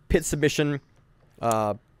 So pit submission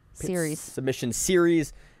submission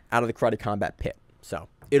series out of the Karate Combat pit. So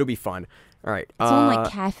it'll be fun. All right. It's on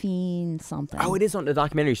like Caffeine something. Oh, it is on the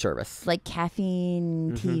documentary service. Like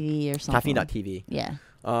Caffeine TV or something. Caffeine.tv. Yeah.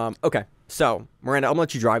 Okay. So, Miranda, I'm going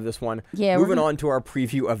to let you drive this one. Yeah. Moving on to our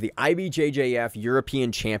preview of the IBJJF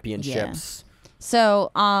European Championships. Yeah.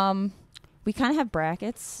 So, we kind of have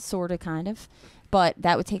brackets, sort of, kind of. But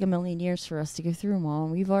that would take a million years for us to go through them all,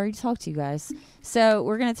 and we've already talked to you guys. So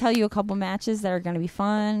we're going to tell you a couple matches that are going to be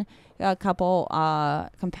fun, a couple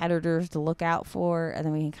competitors to look out for, and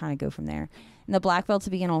then we can kind of go from there. And the black belts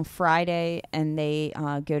begin on Friday, and they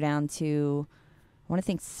go down to, I want to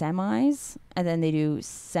think, semis, and then they do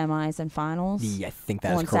semis and finals. Yeah, I think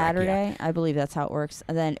that's on correct. Saturday. Yeah. I believe that's how it works.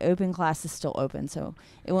 And then open class is still open, so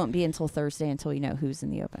it won't be until Thursday until you know who's in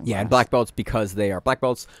the open class. And black belts, because they are black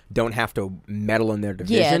belts, don't have to medal in their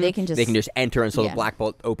division. Yeah, they can just enter, and so the black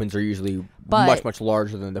belt opens are usually much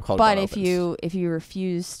larger than the colored belt opens. But if you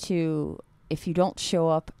refuse to, if you don't show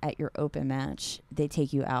up at your open match, they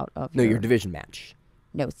take you out of your division match.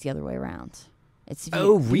 No, it's the other way around. It's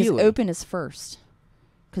really? Because open is first.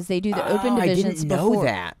 Because they do the open divisions before. I didn't know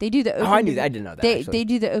that. They do the open. I didn't know that. They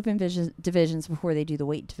do the open divisions before they do the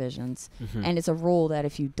weight divisions, and it's a rule that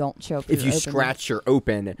if you don't show up, if you scratch your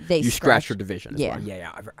open, you scratch your division. Yeah, well.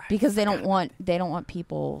 yeah. Because they don't want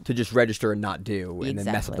people to just register and not do, and then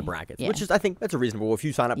mess up the brackets. Which is, I think, that's a reasonable. If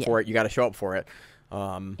you sign up for it, you got to show up for it.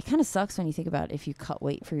 It kind of sucks when you think about if you cut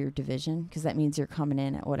weight for your division, because that means you're coming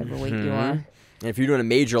in at whatever weight you are. And if you're doing a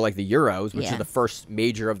major like the Euros, which is the first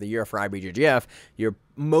major of the year for IBJJF,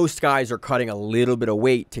 most guys are cutting a little bit of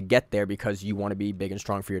weight to get there because you want to be big and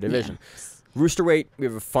strong for your division. Rooster weight, we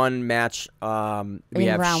have a fun match. We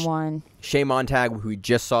have round one. Shea Montag, who we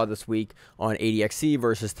just saw this week on ADXC,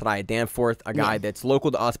 versus Tadaya Danforth, a guy that's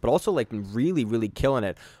local to us, but also like really, really killing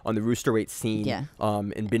it on the rooster weight scene.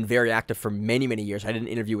 And been very active for many, many years. I did an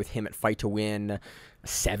interview with him at Fight to Win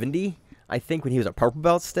 70. I think when he was a purple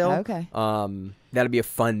belt still. Okay. That'll be a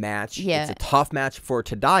fun match. Yeah. It's a tough match for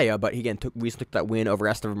Tadaya, but again, we took that win over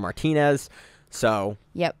Esteban Martinez. So.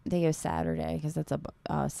 Yep, they go Saturday because that's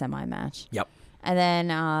a semi match. Yep. And then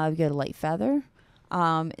we go to light feather.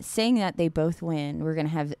 Saying that they both win, we're gonna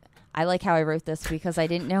have. I like how I wrote this because I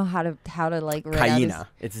didn't know how to like write Kaina.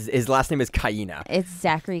 His last name is Kaina. It's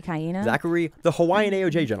Zachary Kaina. Zachary, the Hawaiian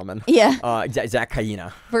AOJ gentleman. Yeah. Zach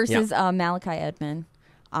Kaina versus Malachi Edmond.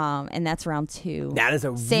 And that's round 2. That is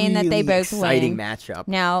a saying really that they both exciting win. matchup.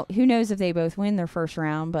 Now, who knows if they both win their first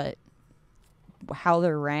round, but how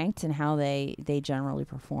they're ranked and how they generally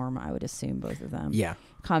perform, I would assume both of them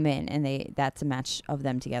come in, and that's a match of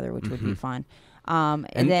them together, which would be fun. And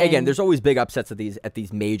then, again, there's always big upsets at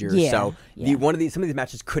these majors. Yeah, so some of these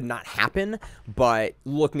matches could not happen. But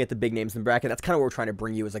looking at the big names in the bracket, that's kind of what we're trying to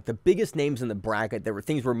bring you is like the biggest names in the bracket. There were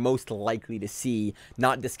things we're most likely to see,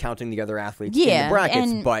 not discounting the other athletes in the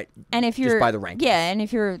brackets, but if you're just by the rankings. Yeah, and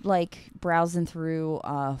if you're like browsing through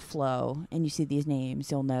Flow and you see these names,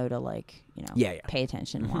 you'll know to pay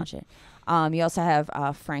attention and watch it. You also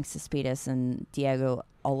have Frank Cespedes and Diego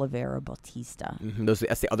Oliveira Bautista.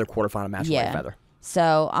 That's the other quarterfinal match for light feather.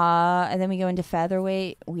 So, and then we go into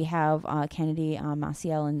featherweight. We have Kennedy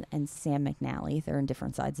Maciel and Sam McNally. They're in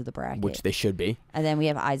different sides of the bracket. Which they should be. And then we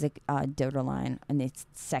have Isaac Doderline in the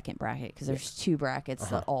second bracket because there's 2 brackets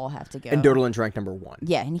that all have to go. And Doderline's ranked number 1.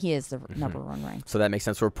 Yeah, and he is the number 1 ranked. So that makes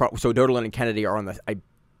sense. So Doderline and Kennedy are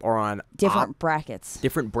on different brackets.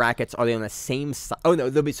 Different brackets. Are they on the same side? Oh no,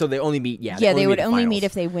 so they only meet. Yeah, they would only meet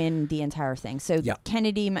if they win the entire thing. So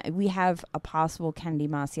Kennedy, we have a possible Kennedy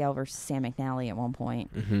Maciel versus Sam McNally at one point.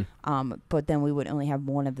 But then we would only have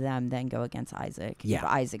one of them then go against Isaac. If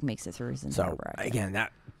Isaac makes it through his entire bracket. Again,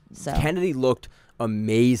 Kennedy looked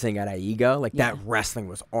amazing at Aiga. Like that wrestling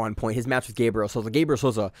was on point. His match with Gabriel Souza. Gabriel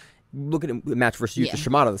Souza. Look at the match versus Yuta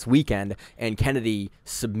Shimada this weekend, and Kennedy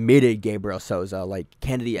submitted Gabriel Souza. Like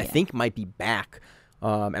Kennedy, I think might be back,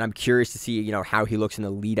 and I'm curious to see how he looks in the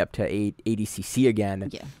lead up to ADCC again.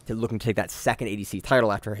 To looking to take that second ADC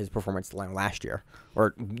title after his performance last year,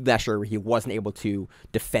 where he wasn't able to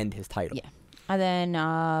defend his title. Yeah, and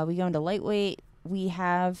then we go into lightweight. We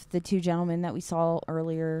have the 2 gentlemen that we saw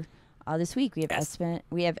earlier this week. We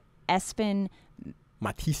have Espen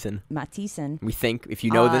Mathisen. We think, if you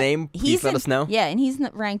know the name, please let us know. Yeah, and he's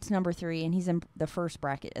ranked number 3, and he's in the first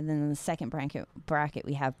bracket. And then in the second bracket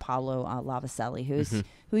we have Pablo Lavaselli, who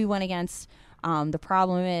we went against. The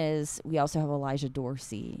problem is we also have Elijah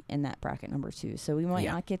Dorsey in that bracket number 2. So we might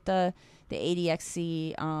not get the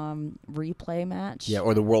ADXC replay match. Yeah,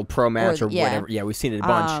 or the World Pro match or whatever. Yeah, we've seen it a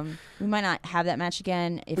bunch. We might not have that match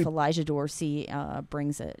again if Elijah Dorsey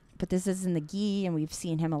brings it. But this is in the gi, and we've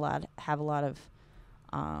seen him have a lot of...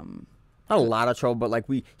 not a lot of trouble, but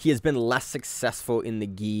he has been less successful in the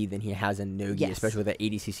gi than he has in no gi, especially with that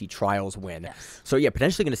ADCC trials win. So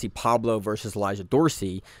potentially going to see Pablo versus Elijah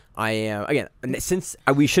Dorsey. I am again, since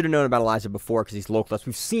we should have known about Elijah before because he's local.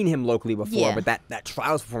 We've seen him locally before, but that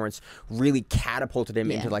trials performance really catapulted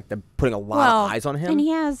him into putting a lot of eyes on him. And he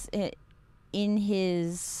has in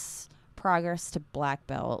his progress to black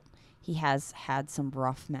belt, he has had some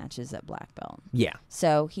rough matches at black belt. Yeah.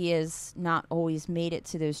 So he has not always made it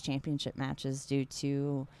to those championship matches due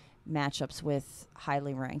to matchups with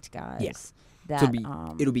highly ranked guys. Yeah. That,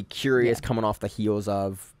 So it'll be curious coming off the heels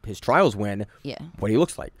of his trials win what he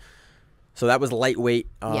looks like. So that was lightweight.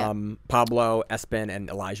 Pablo, Espen, and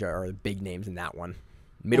Elijah are the big names in that one.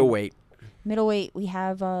 Middleweight. Middleweight, we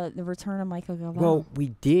have the return of Michael Galvão. Well, we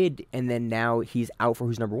did, and then now he's out for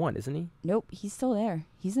who's number 1, isn't he? Nope, he's still there.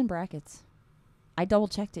 He's in brackets. I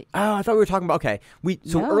double-checked it. Oh, I thought we were talking about, okay.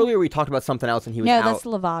 Earlier we talked about something else, and he was out. No, that's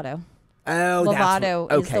Lovato. Oh,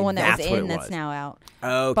 Lovato is the one that was in that's now out.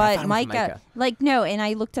 Oh, okay. But Micah, no, and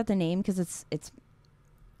I looked at the name because it's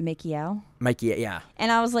Mikiao. Mikey, yeah.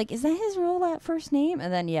 And I was like, is that his real first name?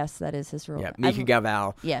 And then, yes, that is his real name. Yeah, Mickey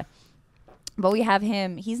Galvão. Yeah. But we have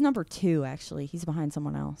him. He's number 2, actually. He's behind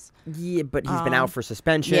someone else. Yeah, but he's been out for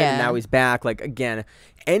suspension, and now he's back. Like, again,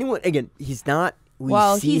 he's not... We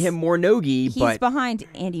see him more no-gi, he's behind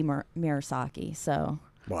Andy Murasaki, so...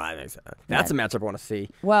 Well, that's a matchup I want to see.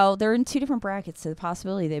 Well, they're in 2 different brackets, so the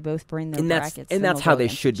possibility they both bring their brackets. And that's how they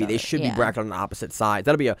should be. They should be bracketed on opposite sides.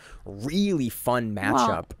 That'll be a really fun matchup.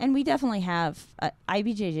 Well, and we definitely have...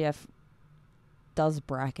 IBJJF does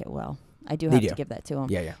bracket well. I do have to give that to them.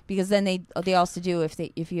 Yeah. Because then they also do,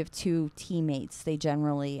 if you have 2 teammates, they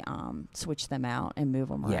generally switch them out and move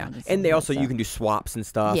them around. Yeah, and they also, you can do swaps and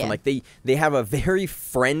stuff. Yeah. And like they have a very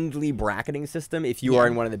friendly bracketing system if you are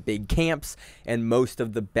in one of the big camps, and most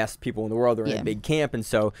of the best people in the world are in a big camp, and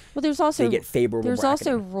so there's also, they get favorable There's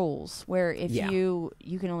bracketing. also rules where if you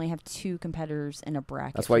can only have 2 competitors in a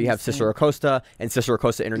bracket. That's why you have Cicero Acosta and Cicero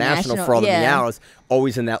Acosta International for all the Miaos,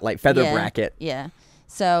 always in that light feather bracket. Yeah.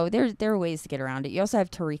 So there are ways to get around it. You also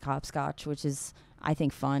have Tariq Hopscotch, which is, I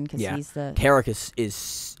think, fun because he's the... Tariq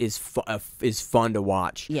is fun to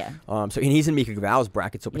watch. Yeah. And he's in Mika Galvão's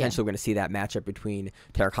bracket, so potentially we're going to see that matchup between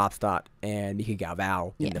Tariq Hopscotch and Mika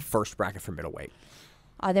Galvão in the first bracket for middleweight.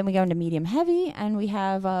 Then we go into medium heavy, and we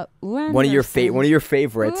have one of your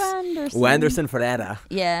favorites, Anderson Ferreira.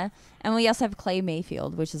 Yeah. And we also have Clay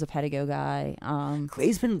Mayfield, which is a Pedigo guy.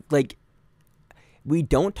 Clay's been, like... We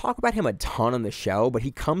don't talk about him a ton on the show, but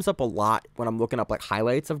he comes up a lot when I'm looking up like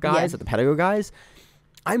highlights of guys, the Pedigo guys.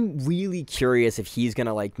 I'm really curious if he's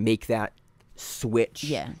gonna like make that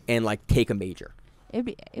switch and like take a major. It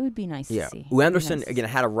would be nice to see. Anderson again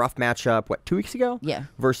had a rough matchup 2 weeks ago? Yeah.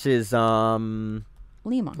 Versus Bruno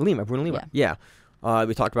Lima. Yeah.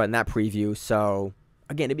 We talked about it in that preview. So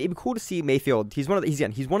again, it'd be cool to see Mayfield. He's one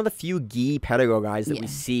of the few gi Pedigo guys that we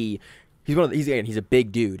see. He's a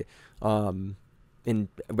big dude. In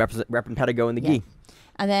repping Pedigo in the gi.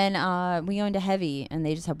 And then we go into heavy, and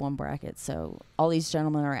they just have 1 bracket. So all these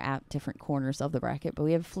gentlemen are at different corners of the bracket. But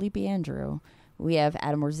we have Felipe Andrew, we have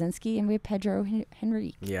Adam Orzinski, and we have Pedro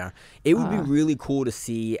Henrique. Yeah. It would be really cool to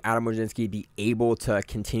see Adam Orzinski be able to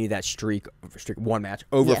continue that streak 1 match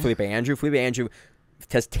over Felipe Andrew. Felipe Andrew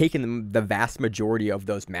has taken the vast majority of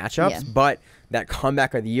those matchups, but that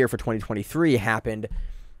comeback of the year for 2023 happened.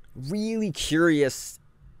 Really curious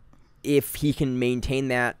if he can maintain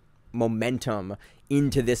that momentum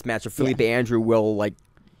into this match, or Felipe Andrew will like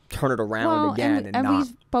turn it around again and not.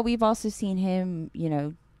 But we've also seen him,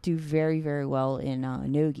 do very, very well in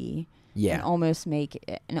no-gi. Yeah. And almost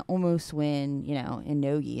win, in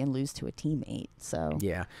no-gi and lose to a teammate. So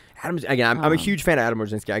yeah, Adams again. I'm a huge fan of Adam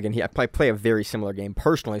Orzinski. Again, I play a very similar game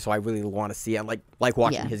personally, so I really want to see. I like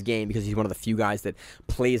watching his game because he's one of the few guys that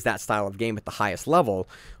plays that style of game at the highest level.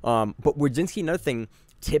 But Orzinski, another thing,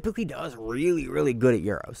 typically does really, really good at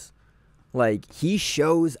Euros. Like, he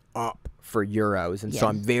shows up for Euros, and so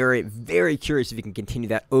I'm very, very curious if he can continue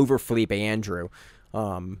that over Felipe Andrew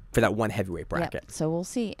for that 1 heavyweight bracket. So we'll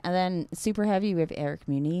see. And then super heavy, we have Eric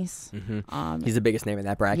Muniz. He's the biggest name in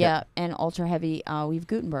that bracket. Yeah, and ultra heavy, we have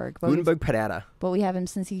Gutenberg. Pereira. But we have him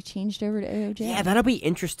since he changed over to AOJ. Yeah, that'll be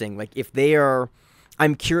interesting. Like, if they are...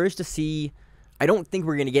 I'm curious to see... I don't think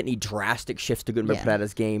we're going to get any drastic shifts to Gutenberg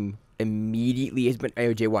Pereira's game immediately. He's been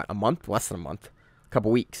AOJ, a month? Less than a month. A couple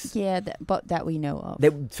weeks. Yeah, but that we know of.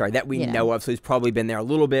 That we know of. So he's probably been there a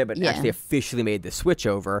little bit, but actually officially made the switch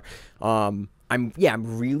over. I'm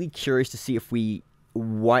really curious to see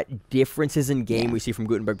what differences in game we see from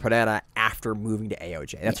Gutenberg Pereira after moving to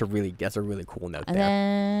AOJ. That's a really cool note and there.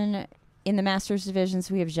 And then in the Masters divisions,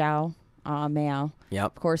 we have Zhao Mao. Yep.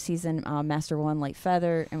 Of course, he's in Master 1 light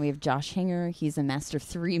feather, and we have Josh Hinger. He's in Master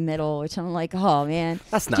 3 middle, which I'm like, oh man,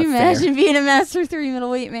 that's not fair. Could you imagine being a Master 3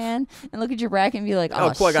 middleweight man and look at your bracket and be like,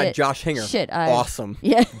 oh cool, shit, I got Josh Hinger. Awesome.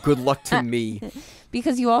 Yeah. Good luck to me.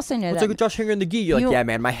 Because you also know that. What's like Josh Hinger in the gi? You're like, yeah,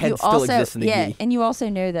 man, my head still exists in the gi. And you also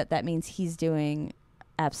know that means he's doing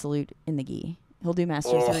absolute in the gi. He'll do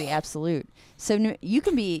Master 3 Absolute. So you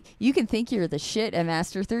can think you're the shit at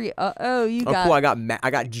Master 3. You got. Cool. I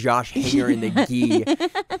got Josh Hanger in the gi.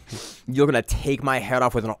 You're gonna take my head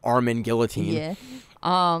off with an Armin guillotine. Yeah.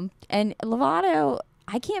 And Lovato,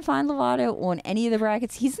 I can't find Lovato on any of the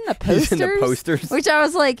brackets. He's in the posters. He's in the posters. Which I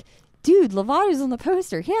was like, dude, Lovato's on the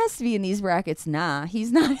poster. He has to be in these brackets. Nah,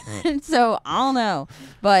 he's not. So I don't know.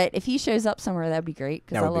 But if he shows up somewhere, that'd be great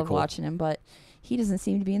because I love watching him. But he doesn't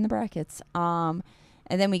seem to be in the brackets. And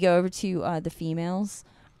then we go over to the females.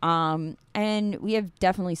 And we have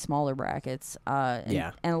definitely smaller brackets.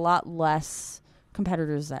 And a lot less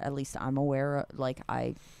competitors that at least I'm aware of, like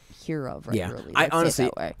I hear of regularly. I honestly,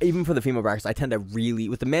 even for the female brackets, I tend to really,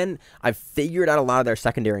 with the men, I've figured out a lot of their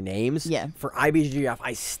secondary names. Yeah. For IBJJF,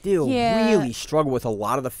 I still really struggle with a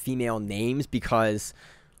lot of the female names because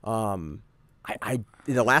the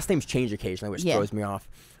last names change occasionally, which throws me off.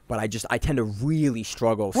 But I tend to really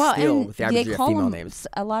struggle still with the IBJJF female names.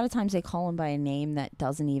 A lot of times they call them by a name that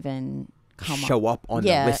doesn't even show up on the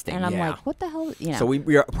listing. And I'm like, what the hell? You know. So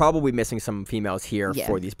we are probably missing some females here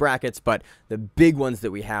for these brackets, but the big ones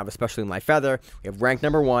that we have, especially in light feather, we have ranked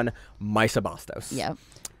number 1, Maisa Bastos. Yep.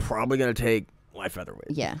 Probably going to take light featherweight.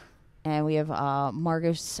 Yeah. And we have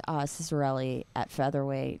Margos Cicerelli at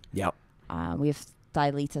featherweight. Yep. We have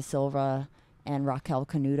Thailita Silva and Raquel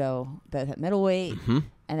Canuto both at middleweight. Mm-hmm.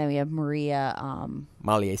 And then we have Maria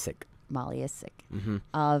Maliasic.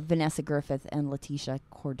 Mm-hmm. Vanessa Griffith and Leticia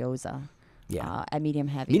Cordoza. Yeah. At medium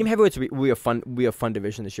heavy. Medium heavyweights we have fun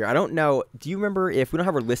division this year. I don't know. Do you remember if we don't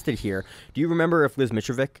have her listed here? Do you remember if Liz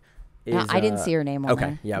Mitrovic is? I didn't see her name on there.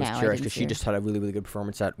 Okay. Yeah, I was curious because she just had a really, really good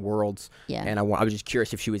performance at Worlds. Yeah. And I was just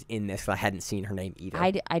curious if she was in this because I hadn't seen her name either.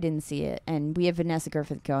 I didn't see it. And we have Vanessa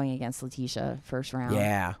Griffith going against Leticia first round.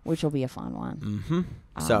 Yeah. Which will be a fun one. Mm-hmm.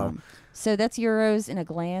 So that's Euros in a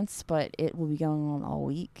glance, but it will be going on all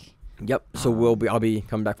week. Yep. So I'll be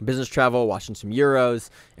coming back from business travel, watching some Euros,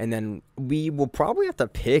 and then we will probably have to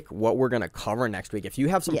pick what we're going to cover next week. If you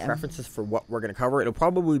have some preferences for what we're going to cover, it'll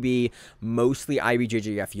probably be mostly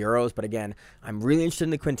IBJJF Euros. But again, I'm really interested in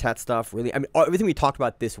the quintet stuff. Really, I mean, everything we talked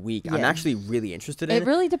about this week, I'm actually really interested in. It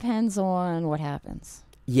really depends on what happens.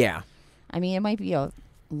 Yeah. I mean, it might be a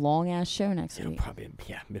long ass show next week. Probably,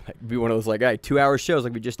 it might be one of those like 2-hour shows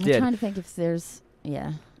like we just did. I'm trying to think if there's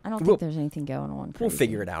I don't think there's anything going on. Crazy. We'll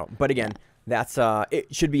figure it out. But again, that's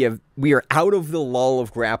it should be we are out of the lull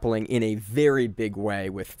of grappling in a very big way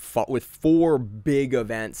with 4 big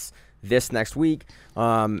events this next week.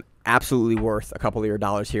 Absolutely worth a couple of your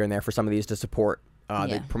dollars here and there for some of these to support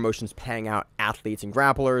the promotions paying out athletes and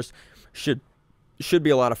grapplers. Should be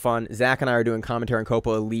a lot of fun. Zach and I are doing commentary on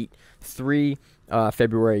Copa Elite 3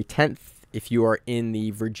 February 10th. If you are in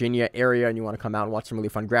the Virginia area and you want to come out and watch some really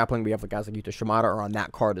fun grappling, we have guys like Yuta Shimada are on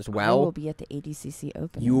that card as well. I will be at the ADCC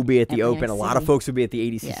Open. You will be at the Open. A lot of folks will be at the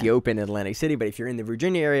ADCC Open in Atlantic City. But if you're in the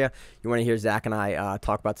Virginia area, you want to hear Zach and I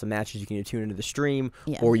talk about some matches, you can either tune into the stream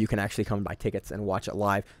or you can actually come and buy tickets and watch it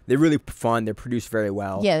live. They're really fun. They're produced very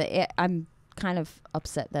well. Yeah, I'm kind of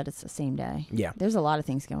upset that it's the same day. Yeah. There's a lot of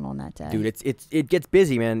things going on that day. Dude, it gets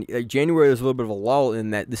busy, man. Like January, there's a little bit of a lull in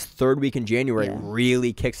that this third week in January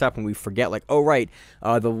really kicks up and we forget, like, oh, right,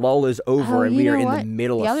 the lull is over and we are in the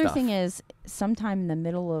middle of stuff. The other thing is, sometime in the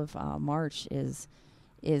middle of March is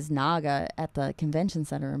NAGA at the Convention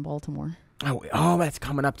Center in Baltimore. Oh, that's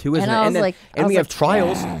coming up too, isn't it? And then we have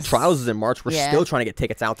trials. Yes. Trials is in March. We're still trying to get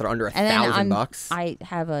tickets out there under $1,000. I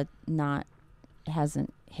have it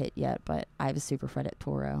hasn't hit yet, but I have a super Fred at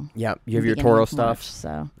Toro. Yeah, you have your Toro stuff. March,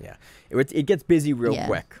 so yeah, it gets busy real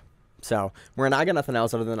quick. So I got nothing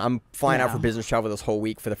else other than I'm flying out for business travel this whole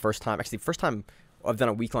week for the first time. Actually, first time I've done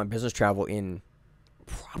a week-long business travel in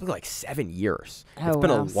probably like 7 years. It's been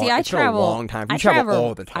a long time. You travel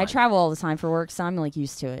all the time. I travel all the time for work, so I'm like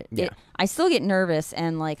used to it. Yeah. I still get nervous,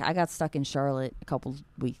 and like I got stuck in Charlotte a couple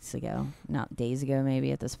weeks ago, not days ago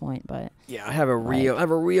maybe at this point, but yeah, I have a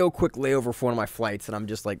real quick layover for one of my flights, and I'm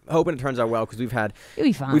just like hoping it turns out well because it'll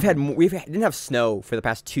be fine. We didn't have snow for the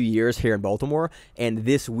past 2 years here in Baltimore, and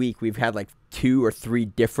this week we've had like 2 or 3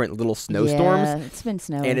 different little snowstorms. Yeah, it's been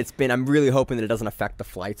snowing, and I'm really hoping that it doesn't affect the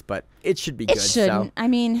flights, but it should be good. It shouldn't. So. I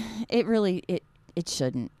mean, it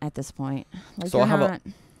shouldn't at this point. Like, so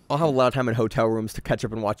I'll have a lot of time in hotel rooms to catch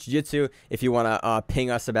up and watch jiu-jitsu. If you want to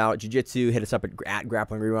ping us about jiu-jitsu, hit us up at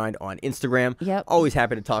Grappling Rewind on Instagram. Yep. Always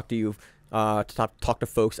happy to talk to you, to talk to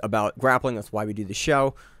folks about grappling. That's why we do the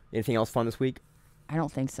show. Anything else fun this week? I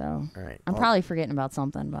don't think so. All right. I'm probably forgetting about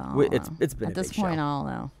something, but it's been at this point, I don't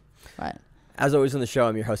know. But as always on the show,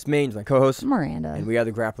 I'm your host, Maine, my co-host, Miranda. And we are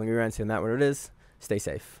the Grappling Rewind. Saying that what it is. Stay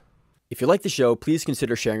safe. If you like the show, please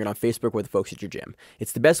consider sharing it on Facebook with the folks at your gym.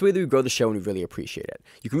 It's the best way that we grow the show, and we really appreciate it.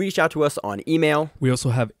 You can reach out to us on email. We also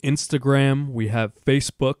have Instagram. We have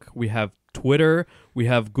Facebook. We have Twitter. We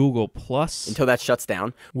have Google+. Until that shuts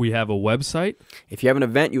down. We have a website. If you have an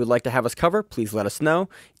event you would like to have us cover, please let us know.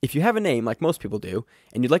 If you have a name, like most people do,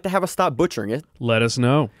 and you'd like to have us stop butchering it, let us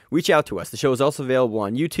know. Reach out to us. The show is also available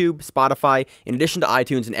on YouTube, Spotify, in addition to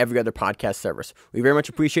iTunes and every other podcast service. We very much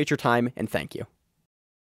appreciate your time, and thank you.